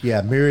 Yeah.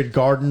 Yeah. Myriad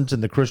Gardens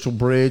and the Crystal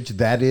Bridge.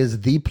 That is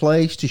the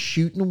place to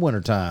shoot in the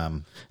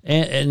wintertime.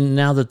 And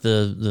now that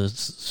the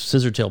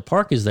Scissortail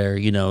Park is there,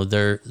 you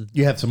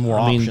have some more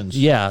options.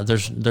 Yeah,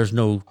 there's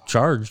no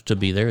charge to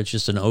be there. It's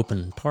just an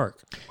open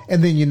park.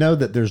 And then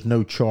that there's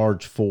no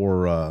charge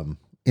for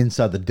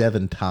inside the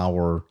Devon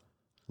Tower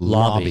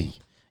lobby.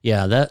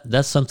 Yeah,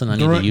 that's something I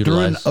need to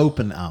utilize. During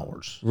open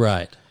hours.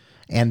 Right.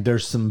 And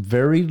there's some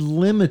very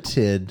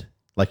limited,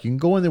 like you can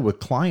go in there with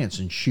clients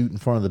and shoot in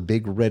front of the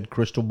big red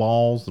crystal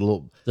balls,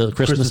 the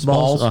Christmas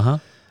balls.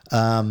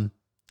 Uh-huh.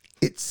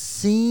 It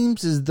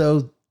seems as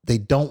though they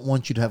don't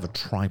want you to have a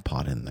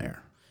tripod in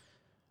there.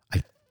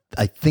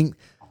 I think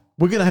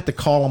we're going to have to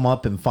call them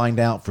up and find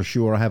out for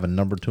sure. I have a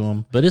number to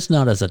them. But it's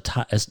not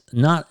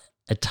not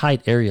a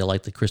tight area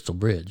like the Crystal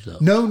Bridge, though.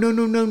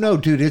 No,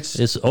 dude.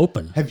 It's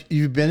open. Have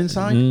you been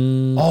inside?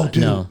 Oh,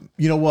 dude. No.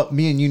 You know what?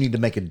 Me and you need to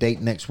make a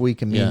date next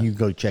week, and me and you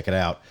go check it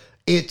out.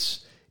 It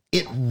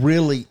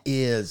really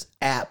is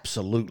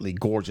absolutely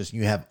gorgeous.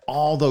 You have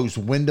all those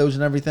windows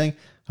and everything.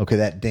 Okay,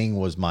 that ding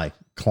was my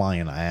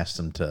client. I asked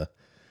them to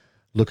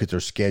look at their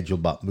schedule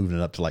about moving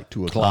it up to like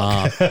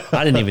 2:00.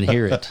 I didn't even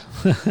hear it.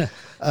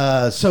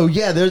 So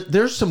yeah,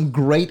 there's some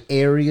great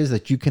areas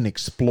that you can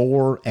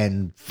explore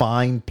and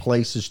find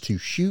places to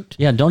shoot.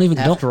 Yeah,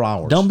 after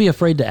hours. Don't be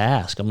afraid to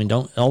ask. I mean,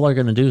 all they're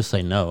going to do is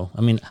say no.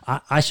 I mean,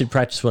 I should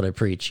practice what I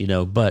preach,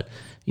 but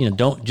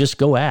don't just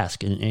go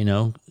ask.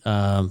 And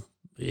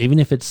even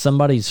if it's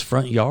somebody's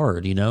front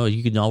yard,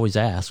 you can always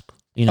ask.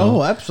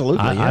 Oh, absolutely.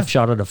 I've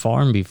shot at a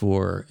farm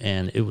before,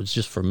 and it was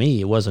just for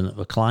me. It wasn't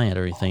a client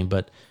or anything,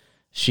 but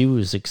she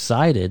was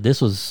excited. This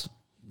was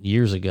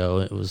years ago.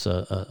 It was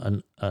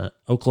a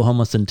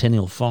Oklahoma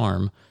Centennial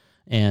farm,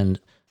 and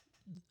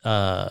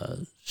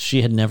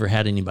she had never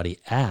had anybody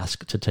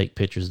ask to take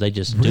pictures. They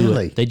just do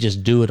Really? it. They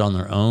just do it on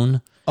their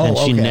own. Oh, and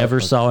she okay. never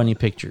saw any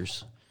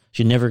pictures.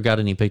 She never got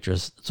any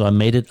pictures. So I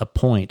made it a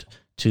point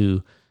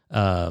to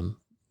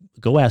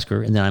go ask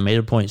her. And then I made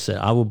a point, said,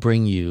 I will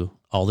bring you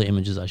all the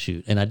images I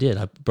shoot. And I did.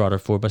 I brought her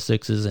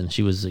 4x6s and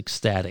she was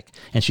ecstatic.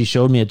 And she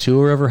showed me a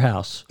tour of her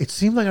house. It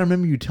seemed like I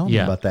remember you telling me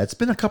Yeah. about that. It's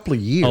been a couple of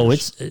years. Oh,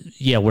 it's,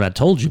 when I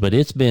told you, but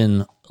it's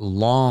been a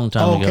long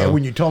time Oh, okay, ago.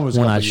 when you told me it was a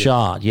when couple I of years.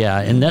 shot. Yeah.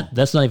 And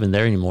that's not even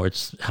there anymore.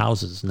 It's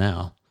houses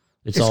now.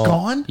 It's all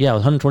gone? Yeah.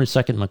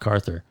 122nd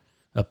MacArthur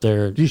up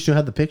there. Do you still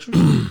have the pictures?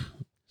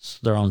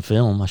 They're on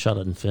film. I shot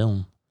it in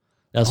film.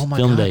 That's Oh my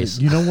film God. days.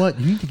 You know what?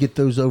 You need to get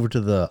those over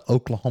to the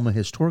Oklahoma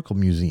Historical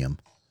Museum,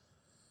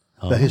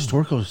 the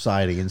Historical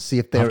Society, and see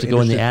if I they're have to go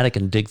in the interested. attic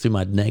and dig through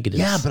my negatives.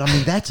 Yeah, but I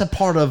mean that's a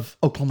part of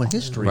Oklahoma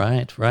history.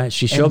 Right.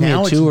 She showed me now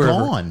a it's tour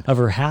gone. of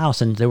her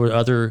house, and there were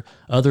other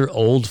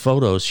old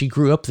photos. She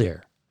grew up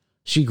there.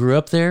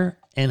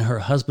 And her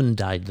husband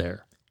died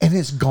there. And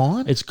it's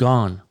gone. It's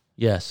gone.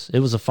 Yes, it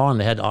was a farm.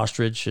 They had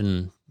ostrich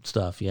and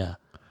stuff. Yeah,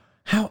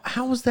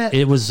 How was that?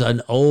 it was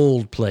an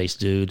old place,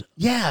 dude.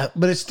 Yeah,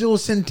 but it's still a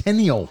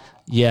centennial.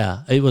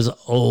 Yeah, it was an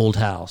old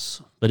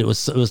house, but it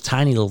was a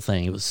tiny little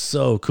thing. It was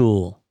so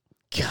cool.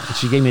 God,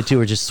 She gave me a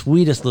tour. Just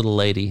sweetest little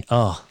lady.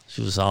 Oh,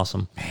 she was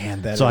awesome.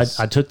 man, that So is.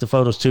 I took the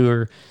photos to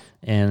her,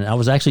 and I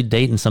was actually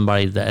dating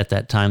somebody at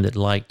that time that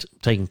liked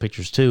taking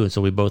pictures too. And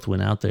so we both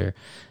went out there,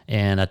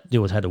 and it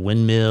had a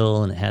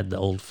windmill, and it had the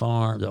old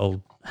farm, the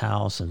old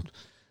house, and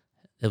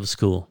it was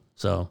cool.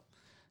 So,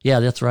 yeah,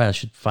 that's right. I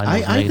should find those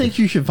I think negatives.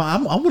 you should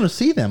find. I want to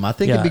see them. I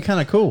think Yeah. it'd be kind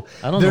of cool.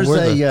 I don't There's know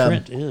where the a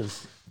print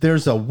is.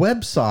 there's a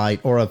website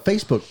or a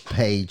Facebook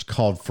page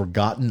called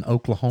Forgotten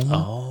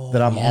Oklahoma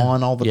that I'm yeah.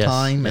 on all the Yes,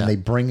 time, yeah. and they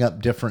bring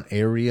up different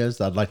areas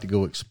that I'd like to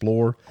go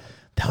explore.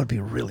 That would be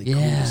really cool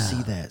Yeah. to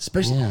see that.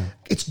 Especially, Yeah.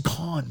 it's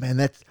gone, man.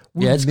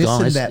 We're Yeah, it's missing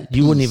gone. that.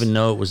 You wouldn't piece. even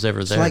know it was ever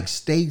It's there. like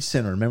Stage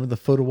Center. Remember the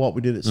photo walk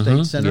we did at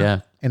Stage Center? yeah.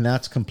 and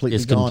that's completely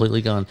It's gone.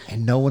 completely gone.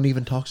 and no one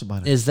even talks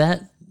about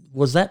it.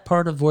 Was that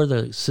part of where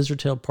the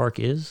Scissortail Park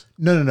is?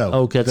 No.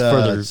 Oh, okay, it's the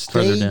further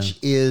stage down.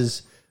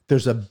 is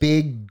there's a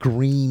big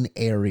green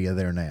area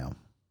there now.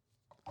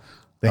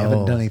 They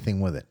haven't done anything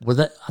with it.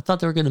 I thought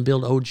they were going to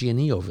build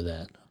OG&E over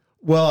that.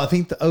 Well, I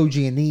think the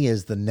OG&E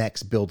is the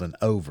next building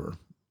over,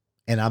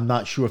 and I'm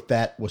not sure if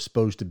that was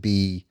supposed to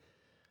be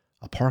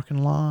a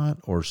parking lot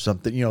or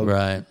something. You know,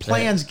 Right.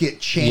 plans get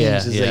changed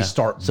as they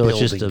start So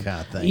building, it's just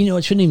kind of thing. You know,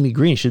 it shouldn't even be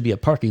green. It should be a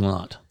parking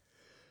lot.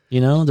 You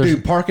know, there's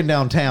Dude, parking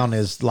downtown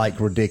is like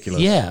ridiculous.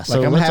 Yeah,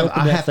 so like let's open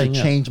I that have to thing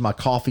up. change my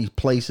coffee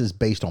places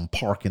based on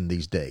parking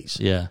these days.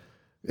 yeah.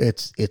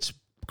 It's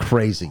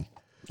crazy.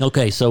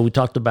 Okay, so we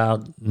talked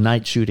about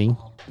night shooting.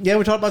 Yeah,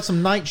 we talked about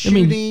some night I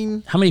mean,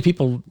 shooting. how many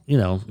people,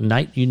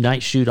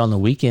 night shoot on the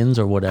weekends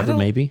or whatever,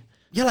 maybe?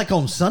 Yeah, like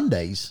on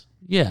Sundays.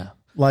 Yeah.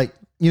 Like,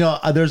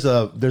 there's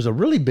a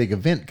really big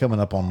event coming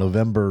up on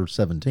November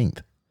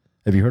 17th.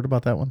 Have you heard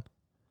about that one?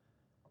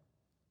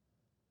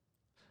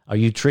 Are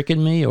you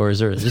tricking me, or is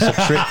this a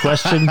trick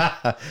question?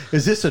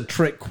 Is this a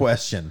trick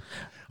question?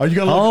 Are you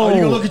gonna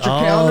look at your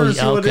calendar and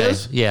see what it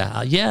is?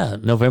 Yeah.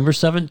 November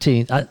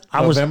 17th.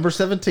 I was November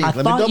 17th. I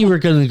thought you were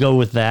going to go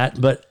with that,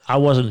 but I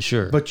wasn't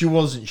sure. But you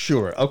wasn't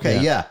sure. Okay,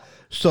 Yeah. yeah.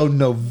 So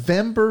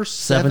November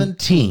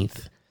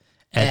 17th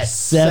at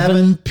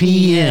 7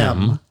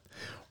 p.m.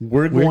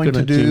 we're going to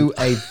gonna do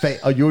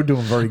you're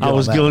doing very good. I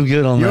was on that going one.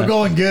 good on You're that.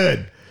 going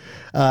good.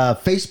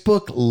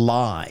 Facebook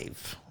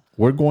Live.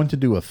 We're going to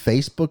do a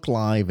Facebook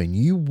Live, and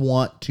you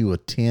want to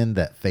attend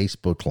that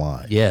Facebook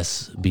Live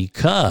Yes,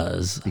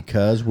 because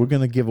because we're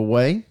going to give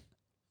away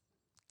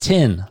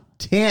 10,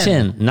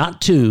 10, not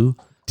 2,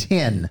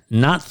 10,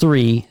 not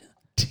 3,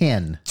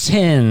 10.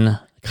 10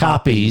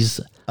 copies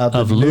of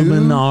of the new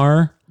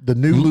Luminar, The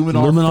new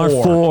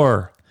Luminar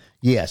 4.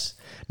 Yes.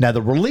 Now,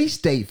 the release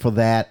date for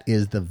that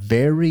is the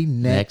very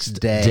next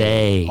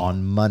day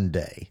on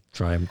Monday.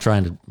 I'm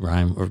trying to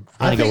rhyme or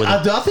I go with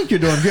it. think you're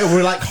doing good.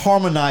 We're like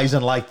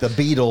harmonizing like the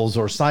Beatles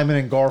or Simon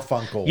and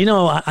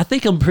Garfunkel. I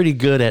think I'm pretty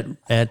good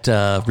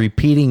at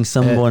repeating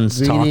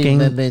someone's talking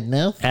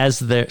as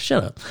they're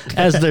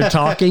as they're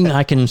talking.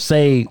 I can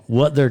say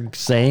what they're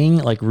saying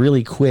like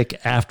really quick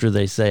after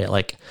they say it.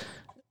 Like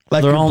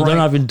they're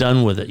not even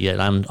done with it yet.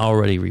 I'm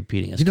already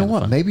repeating it. You know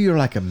what? Maybe you're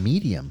like a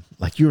medium.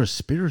 Like you're a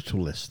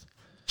spiritualist.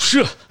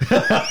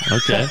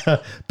 Okay.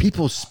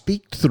 People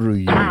speak through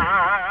you.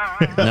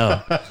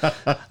 No.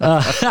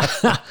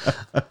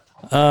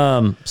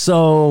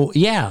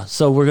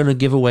 So we're going to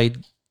give away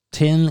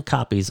 10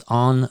 copies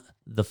on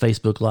the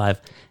Facebook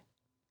Live.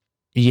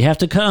 You have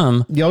to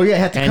come. Oh, yeah, you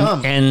have to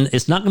come. And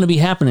it's not going to be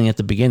happening at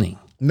the beginning.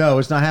 No,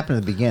 it's not happening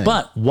at the beginning.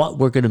 But what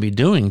we're going to be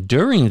doing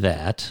during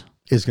that,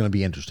 it's going to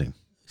be interesting.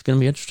 it's going to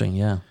be interesting,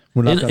 yeah.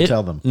 We're not going to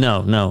tell them.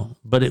 No.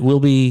 But it will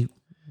be,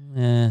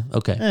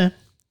 okay.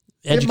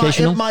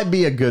 Educational? It might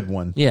be a good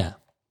one. Yeah.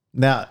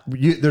 Now,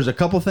 there's a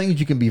couple things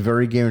you can be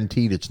very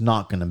guaranteed it's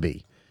not going to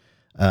be.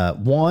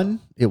 One,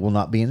 it will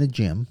not be in the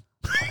gym.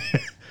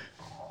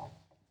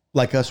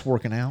 Like us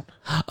working out.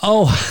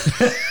 Oh.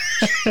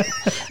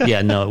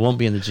 Yeah, no, it won't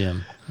be in the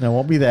gym. No, it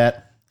won't be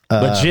that.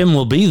 But Jim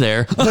will be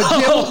there. But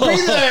Jim will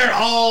be there.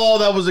 Oh,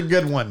 that was a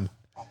good one.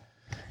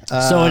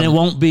 So, and it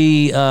won't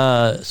be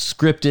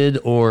scripted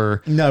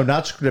or... No,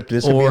 not scripted.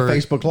 It's going to be a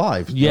Facebook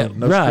Live. Yeah,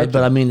 no right. scripted.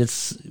 But I mean,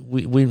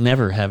 we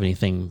never have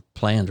anything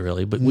planned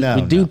really. But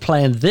we do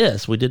plan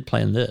this. We did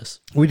plan this.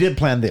 We did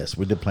plan this.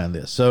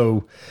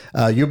 So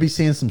you'll be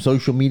seeing some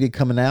social media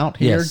coming out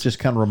here. Yes. Just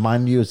kind of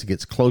remind you as it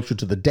gets closer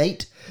to the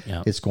date.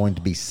 Yeah. It's going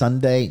to be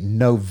Sunday,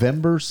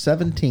 November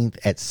 17th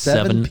at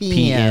 7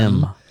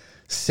 p.m.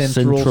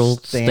 Central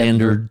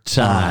Standard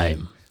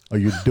Time. Oh,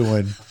 you're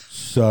doing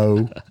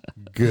so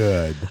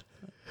good.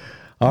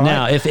 All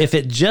now, right. if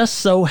it just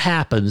so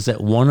happens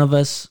that one of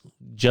us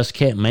just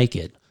can't make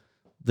it,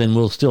 then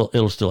it'll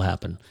still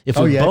happen. If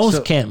we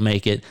both can't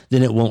make it,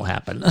 then it won't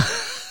happen.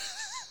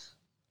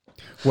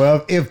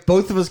 Well, if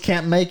both of us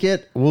can't make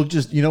it, we'll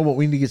just, you know what,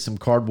 we need to get some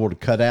cardboard to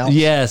cut out.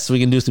 Yes, we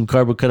can do some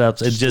cardboard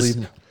cutouts and just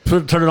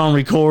turn it on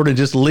record and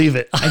just leave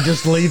it. And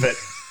just leave it.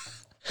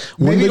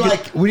 Maybe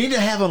we need to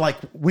have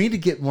we need to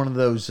get one of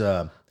those...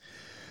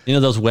 you know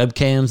those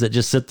webcams that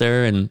just sit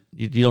there and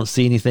you don't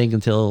see anything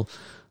until,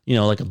 you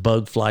know, like a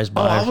bug flies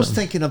by. I was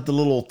thinking of the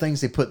little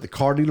things they put in the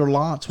car dealer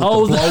lots with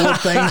the blower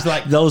things.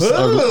 Like those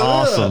are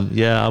awesome.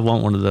 Yeah, I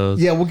want one of those.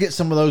 Yeah, we'll get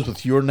some of those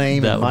with your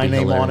name and my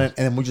name on it,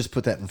 and then we'll just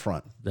put that in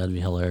front. That'd be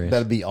hilarious.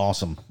 That'd be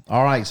awesome.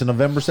 All right, so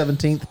November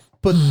 17th,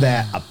 put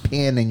a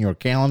pin in your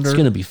calendar. It's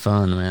going to be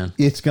fun, man.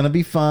 It's going to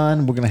be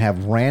fun. We're going to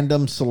have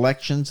random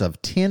selections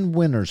of 10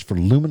 winners for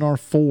Luminar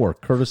 4,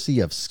 courtesy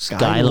of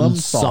Skylum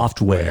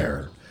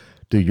Software.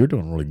 Dude, you're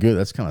doing really good.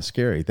 That's kind of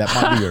scary. That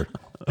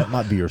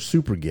might be your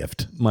super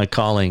gift. My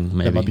calling,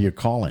 maybe. That might be your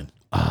calling.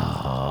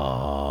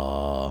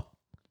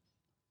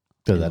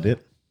 Is that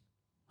it?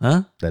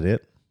 Huh? That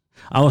it?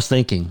 I was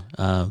thinking.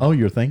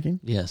 You're thinking?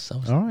 Yes.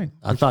 All right.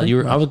 I thought you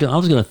were. I was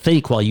going to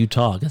think while you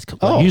talk. That's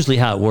usually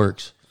how it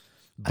works.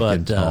 But I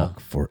can talk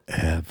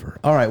forever.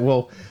 All right.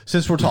 Well,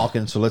 since we're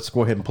talking, so let's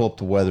go ahead and pull up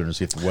the weather and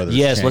see if the weather.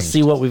 Yes. Let's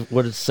see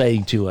what it's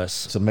saying to us.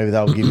 So maybe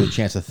that'll give you a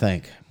chance to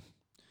think.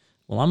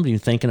 Well, I'm even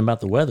thinking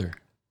about the weather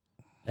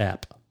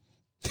app.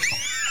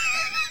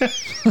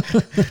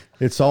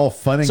 It's all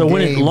fun and so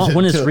games. So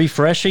when it's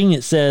refreshing,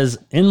 it says,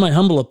 "In my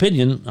humble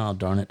opinion," oh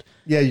darn it!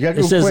 Yeah, you got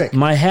to go says, quick.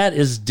 "My hat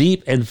is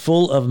deep and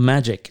full of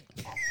magic,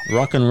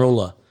 rock and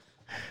rolla."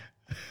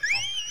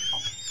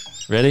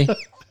 Ready?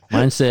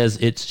 Mine says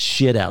it's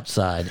shit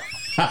outside.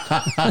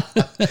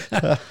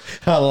 I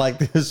like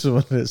this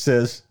one. It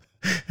says,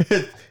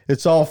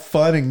 "It's all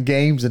fun and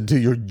games until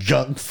your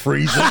junk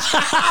freezes."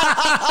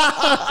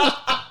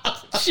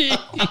 Jeez.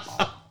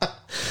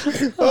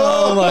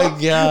 Oh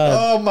my god!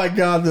 Oh my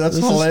god! That's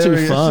this hilarious. This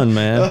is too fun,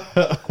 man.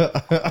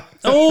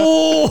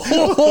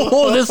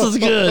 Oh, this is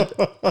good.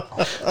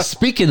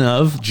 Speaking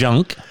of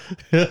junk,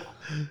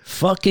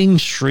 fucking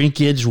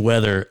shrinkage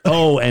weather.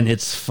 Oh, and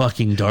it's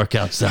fucking dark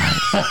outside.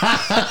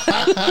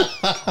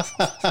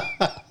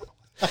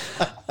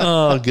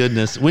 Oh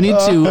goodness! We need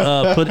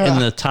to put in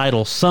the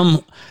title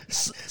somewhere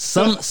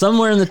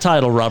in the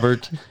title,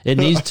 Robert. It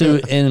needs to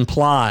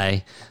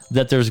imply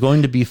that there's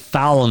going to be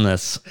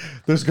foulness.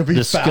 There's going to be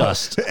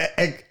discussed,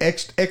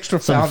 extra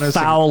some foulness,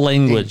 foul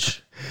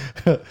language.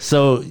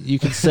 So you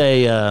could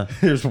say,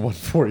 "Here's one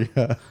for you,"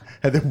 and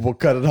then we'll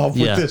cut it off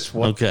with this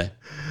one. Okay.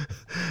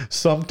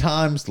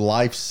 Sometimes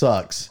life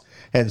sucks,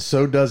 and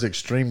so does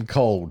extreme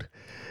cold.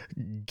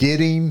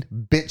 Getting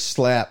bitch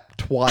slapped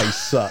twice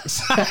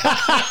sucks.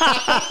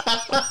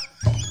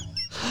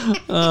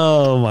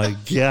 Oh my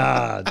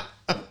god.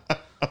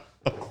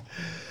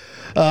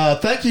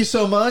 Thank you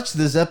so much.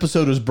 This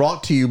episode is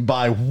brought to you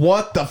by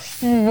What the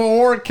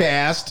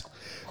Forecast,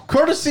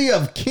 courtesy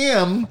of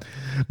Kim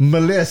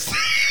Melissa.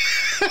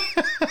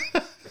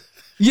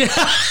 Yeah.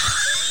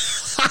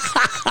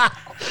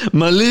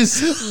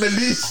 Melissa.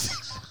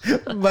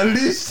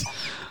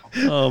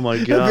 Oh my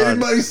god. Have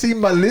anybody seen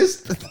my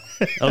list?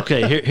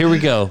 Okay, here we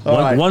go.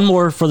 Right. One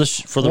more for the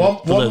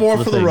one more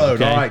for the thing,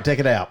 road. okay? All right, take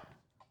it out.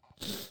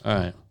 All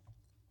right.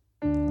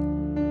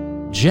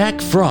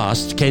 Jack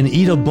Frost can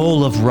eat a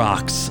bowl of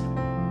rocks.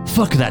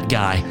 Fuck that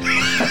guy.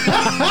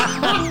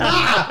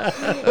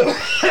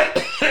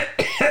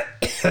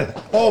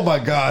 Oh my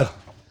god,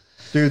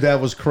 dude, that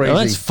was crazy.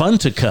 Well, it's fun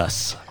to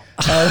cuss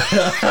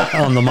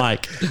on the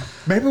mic.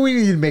 Maybe we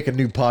need to make a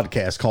new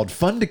podcast called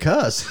 "Fun to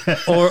Cuss,"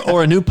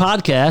 or a new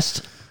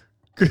podcast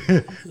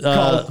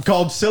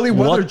called "Silly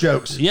Weather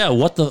Jokes." Yeah,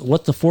 what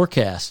the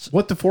forecast?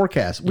 What the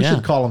forecast? We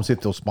should call them, see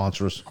if they'll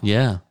sponsor us.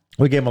 Yeah,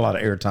 we gave them a lot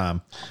of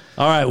airtime.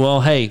 All right.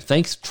 Well, hey,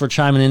 thanks for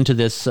chiming into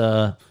this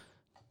kind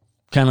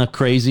of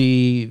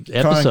crazy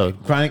episode.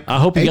 I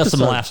hope you got some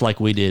laughs like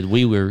we did.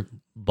 We were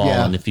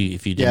balling if you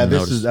didn't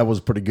notice. That was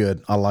pretty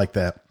good. I like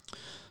that.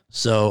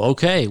 So,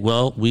 okay.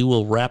 Well, we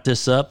will wrap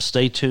this up.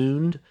 Stay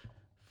tuned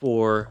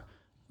for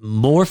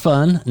more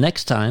fun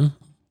next time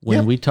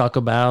when we talk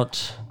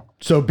about...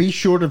 So be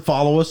sure to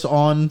follow us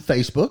on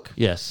Facebook.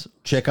 Yes.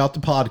 Check out the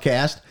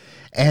podcast.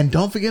 And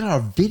don't forget our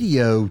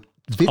videos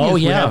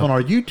we have on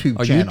our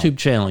YouTube channel. Our YouTube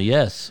channel,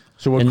 yes.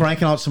 So we're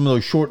cranking out some of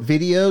those short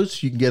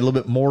videos. You can get a little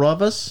bit more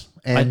of us.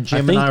 And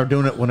Jim and I are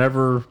doing it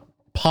whenever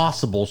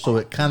possible, so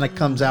it kind of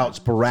comes out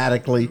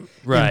sporadically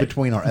in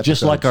between our episodes.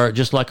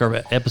 Just like our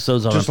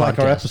episodes on Just our like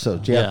podcast. our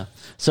episodes, yeah.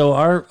 So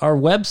our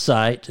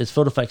website is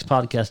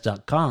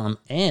photofactspodcast.com,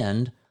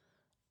 and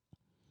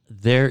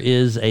there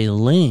is a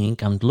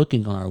link. I'm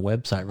looking on our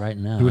website right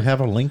now. Do we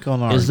have a link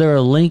on our... Is there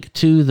a link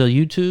to the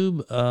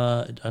YouTube?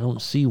 I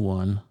don't see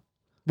one.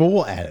 Well,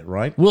 we'll add it,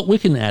 right? We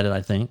can add it,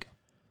 I think.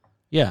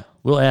 Yeah,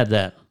 we'll add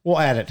that. We'll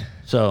add it.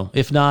 So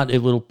if not, it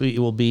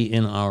will be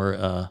in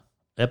our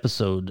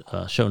episode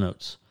show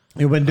notes.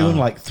 We've been doing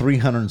like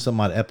 300 and some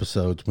odd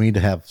episodes. We need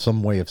to have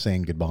some way of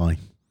saying goodbye.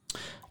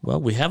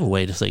 Well, we have a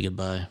way to say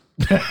goodbye.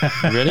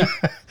 Ready?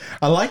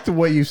 I like the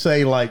way you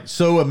say, like,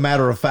 so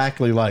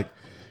matter-of-factly, like,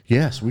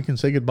 yes, we can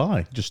say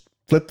goodbye. Just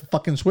flip the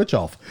fucking switch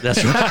off.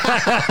 That's right.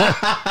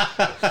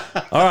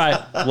 All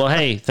right. Well,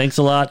 hey, thanks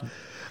a lot.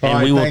 And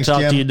right, we will thanks,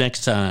 talk Jim. to you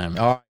next time.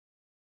 All right.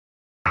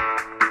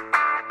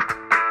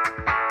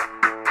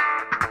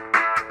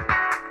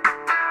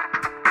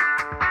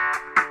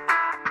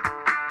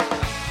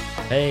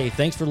 Hey,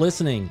 thanks for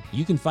listening.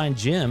 You can find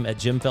Jim at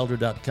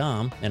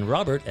jimfelder.com and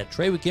Robert at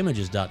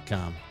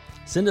traywickimages.com.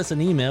 Send us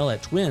an email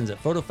at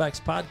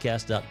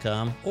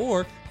twins@photofactspodcast.com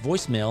or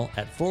voicemail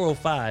at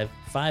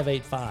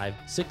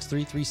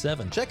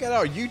 405-585-6337. Check out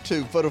our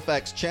YouTube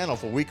PhotoFacts channel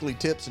for weekly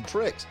tips and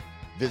tricks.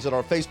 Visit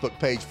our Facebook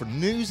page for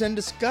news and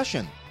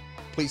discussion.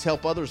 Please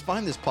help others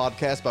find this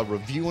podcast by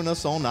reviewing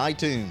us on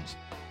iTunes.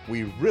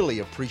 We really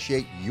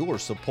appreciate your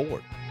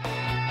support.